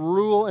read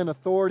rule and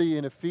authority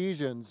in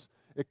Ephesians,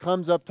 it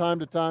comes up time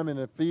to time in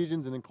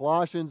Ephesians and in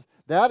Colossians.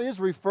 That is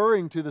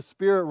referring to the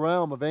spirit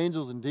realm of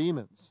angels and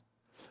demons.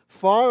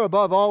 Far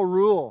above all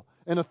rule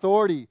and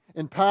authority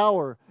and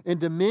power and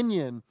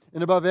dominion,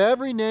 and above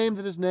every name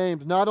that is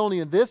named, not only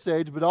in this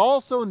age, but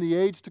also in the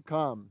age to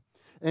come.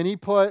 And He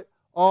put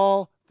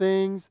all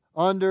things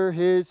under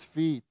His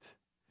feet,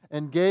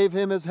 and gave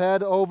Him as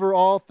head over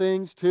all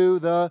things to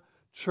the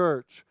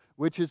church,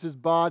 which is His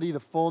body, the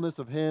fullness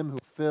of Him who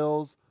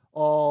fills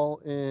all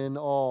in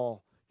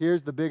all.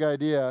 Here's the big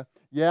idea.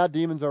 Yeah,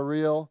 demons are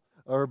real,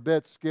 are a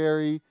bit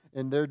scary,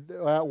 and they're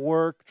at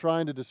work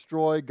trying to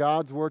destroy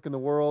God's work in the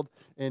world,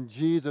 and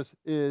Jesus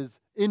is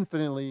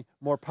infinitely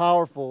more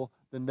powerful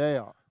than they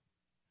are.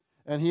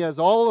 And He has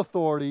all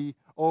authority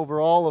over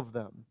all of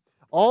them.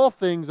 All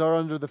things are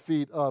under the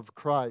feet of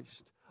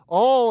Christ.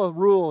 All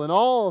rule and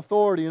all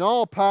authority and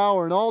all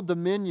power and all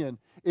dominion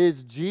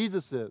is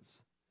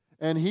Jesus's.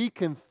 And He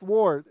can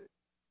thwart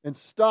and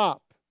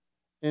stop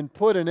and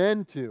put an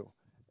end to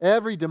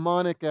every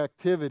demonic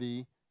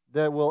activity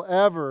that will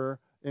ever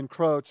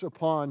encroach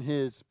upon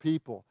His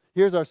people.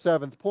 Here's our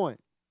seventh point.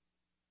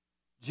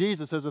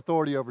 Jesus has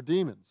authority over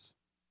demons.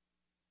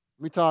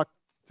 Let me talk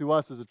to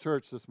us as a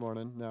church this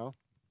morning now.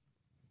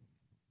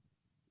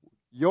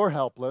 You're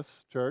helpless,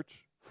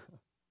 church.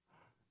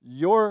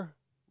 You're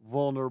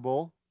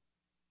vulnerable.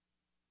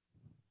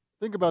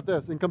 Think about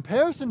this. In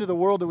comparison to the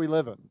world that we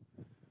live in,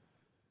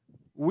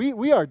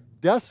 we are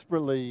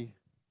desperately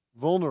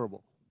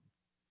vulnerable.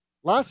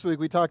 Last week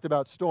we talked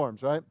about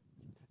storms, right?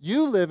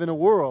 You live in a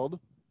world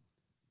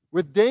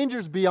with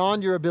dangers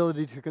beyond your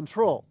ability to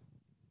control.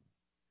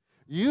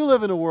 You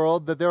live in a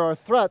world that there are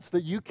threats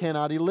that you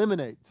cannot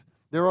eliminate.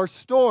 There are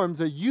storms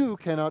that you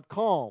cannot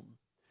calm.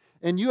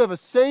 And you have a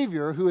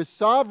Savior who is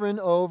sovereign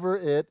over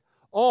it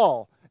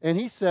all. And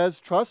He says,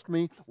 trust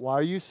me, why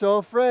are you so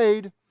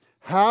afraid?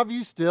 Have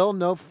you still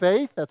no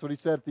faith? That's what He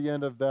said at the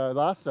end of the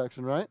last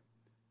section, right?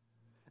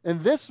 And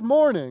this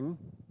morning,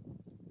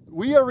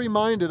 we are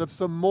reminded of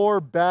some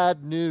more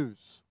bad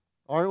news,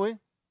 aren't we?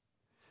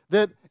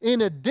 That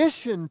in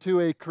addition to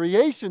a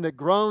creation that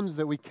groans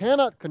that we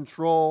cannot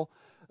control,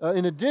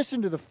 in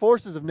addition to the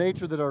forces of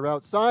nature that are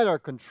outside our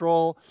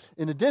control,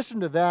 in addition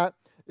to that,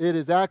 it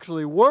is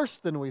actually worse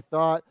than we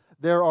thought.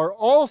 There are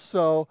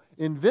also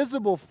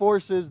invisible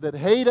forces that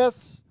hate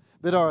us,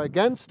 that are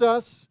against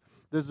us.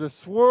 There's a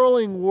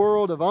swirling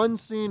world of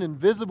unseen,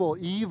 invisible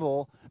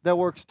evil that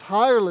works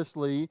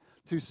tirelessly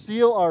to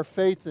seal our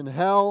fates in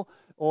hell,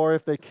 or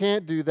if they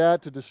can't do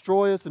that, to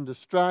destroy us and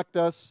distract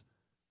us.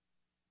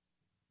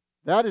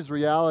 That is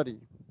reality.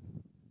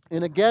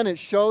 And again, it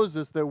shows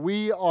us that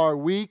we are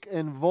weak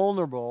and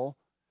vulnerable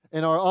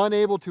and are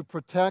unable to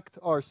protect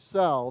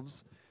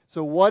ourselves.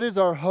 So what is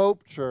our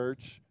hope,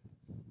 church?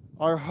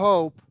 Our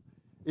hope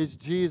is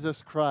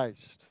Jesus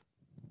Christ.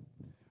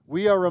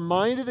 We are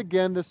reminded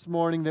again this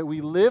morning that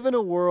we live in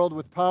a world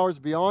with powers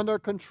beyond our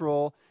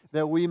control,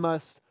 that we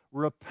must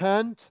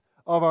repent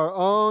of our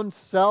own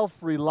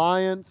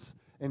self-reliance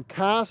and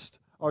cast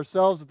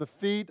ourselves at the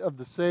feet of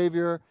the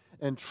Savior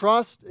and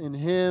trust in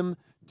Him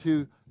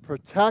to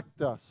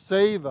protect us,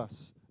 save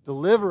us,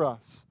 deliver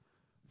us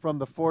from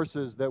the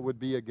forces that would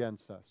be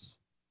against us.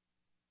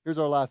 Here's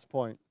our last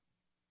point.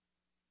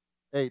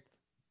 8th,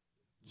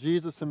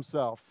 Jesus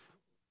Himself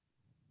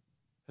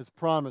has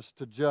promised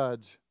to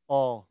judge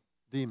all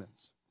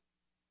demons.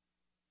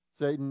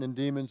 Satan and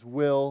demons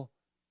will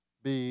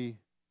be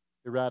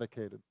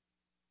eradicated.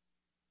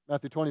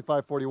 Matthew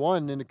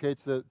 25:41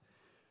 indicates that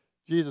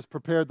Jesus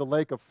prepared the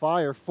lake of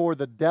fire for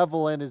the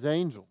devil and his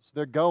angels.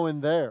 They're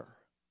going there.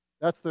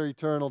 That's their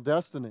eternal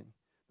destiny,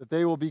 that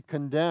they will be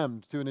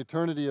condemned to an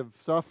eternity of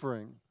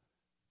suffering.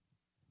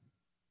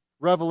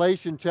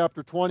 Revelation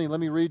chapter 20.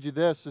 Let me read you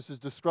this. This is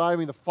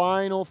describing the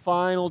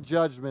final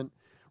judgment.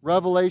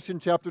 Revelation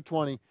chapter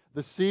 20.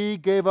 The sea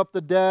gave up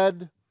the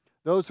dead,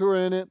 those who were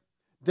in it.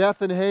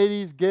 Death and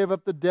Hades gave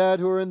up the dead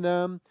who were in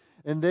them.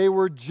 And they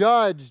were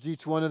judged,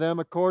 each one of them,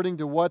 according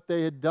to what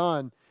they had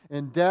done.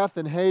 And death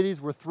and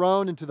Hades were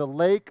thrown into the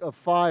lake of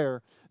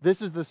fire.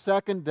 This is the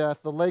second death,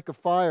 the lake of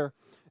fire.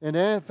 And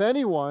if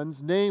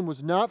anyone's name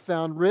was not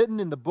found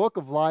written in the book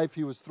of life,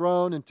 he was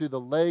thrown into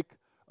the lake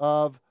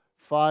of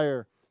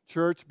fire.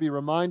 Church, be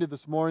reminded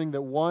this morning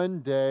that one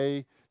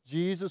day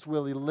Jesus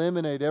will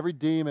eliminate every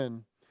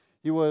demon.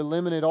 He will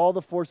eliminate all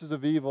the forces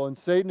of evil, and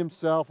Satan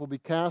himself will be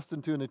cast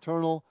into an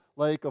eternal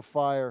lake of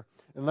fire.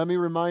 And let me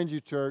remind you,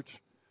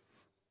 church,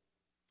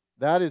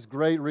 that is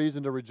great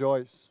reason to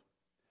rejoice.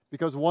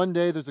 Because one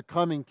day there's a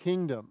coming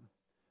kingdom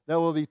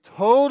that will be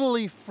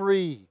totally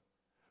free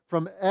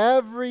from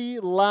every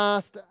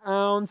last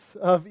ounce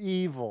of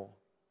evil.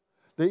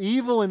 The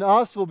evil in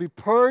us will be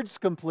purged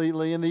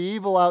completely, and the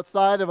evil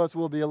outside of us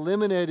will be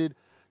eliminated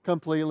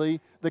completely.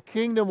 The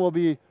kingdom will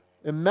be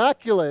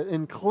immaculate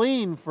and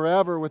clean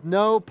forever, with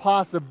no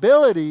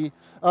possibility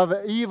of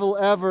evil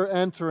ever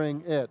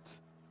entering it.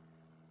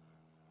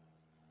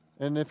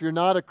 And if you're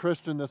not a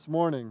Christian this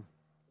morning,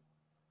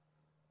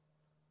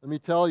 let me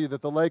tell you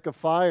that the lake of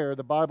fire,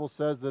 the Bible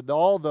says that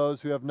all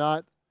those who have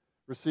not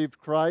received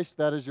Christ,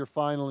 that is your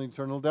final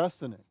eternal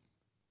destiny.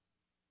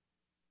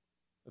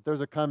 That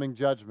there's a coming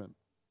judgment.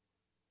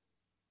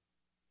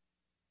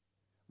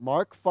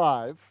 Mark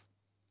 5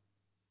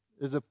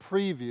 is a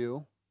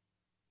preview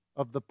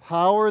of the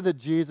power that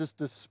Jesus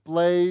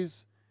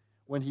displays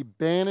when he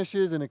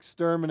banishes and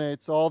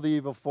exterminates all the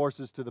evil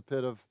forces to the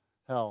pit of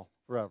hell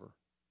forever.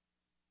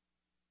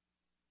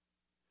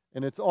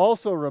 And it's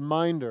also a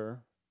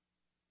reminder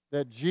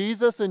that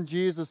Jesus and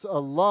Jesus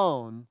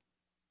alone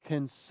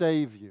can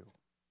save you.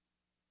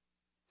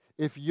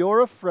 If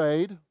you're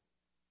afraid,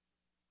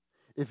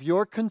 if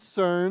you're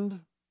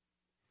concerned,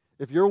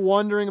 if you're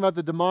wondering about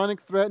the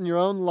demonic threat in your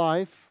own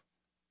life,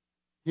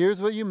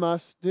 here's what you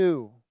must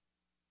do,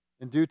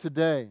 and do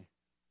today.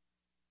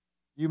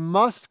 You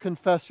must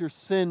confess your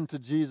sin to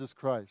Jesus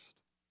Christ.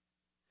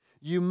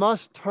 You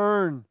must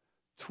turn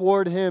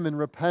toward Him in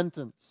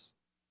repentance.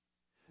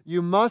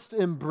 You must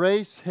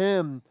embrace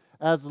Him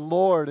as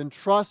Lord and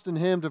trust in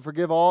Him to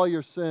forgive all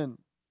your sin.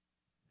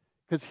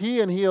 Because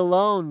He and He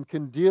alone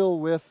can deal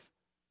with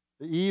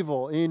the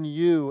evil in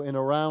you and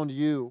around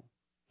you.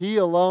 He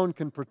alone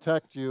can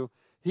protect you.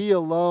 He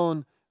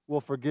alone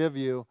will forgive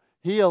you.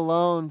 He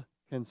alone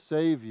can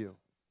save you.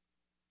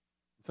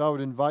 So I would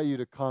invite you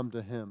to come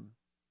to Him.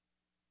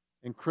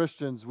 And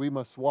Christians, we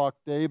must walk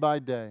day by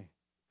day,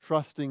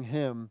 trusting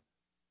Him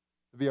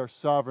to be our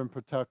sovereign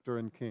protector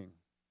and King,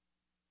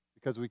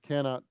 because we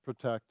cannot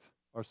protect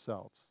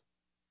ourselves.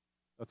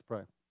 Let's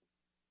pray.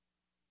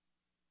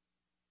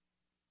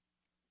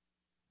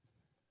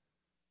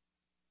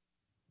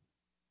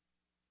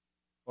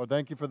 Lord,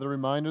 thank you for the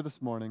reminder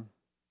this morning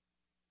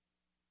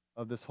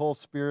of this whole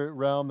spirit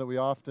realm that we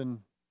often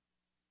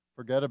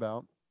forget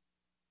about.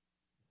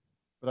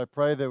 But I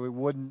pray that it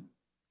wouldn't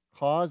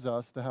cause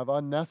us to have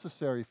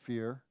unnecessary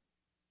fear.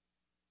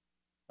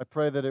 I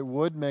pray that it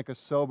would make us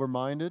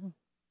sober-minded.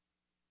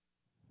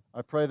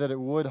 I pray that it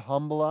would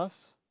humble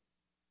us.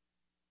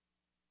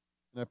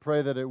 And I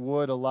pray that it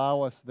would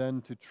allow us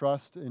then to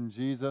trust in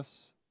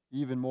Jesus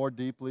even more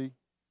deeply,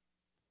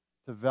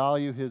 to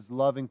value His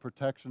loving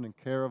protection and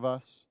care of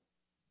us,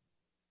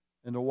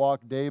 and to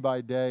walk day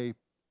by day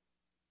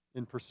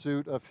in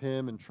pursuit of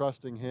Him and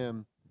trusting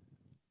Him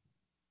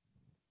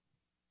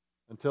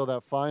until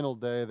that final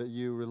day that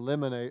you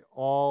eliminate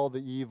all the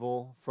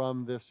evil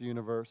from this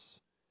universe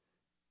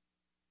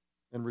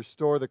and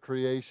restore the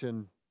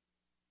creation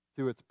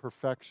to its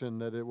perfection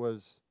that it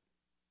was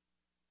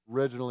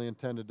originally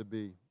intended to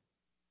be.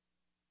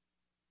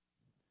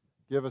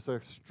 Give us a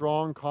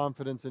strong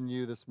confidence in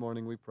you this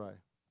morning, we pray.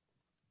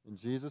 In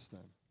Jesus'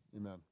 name, amen.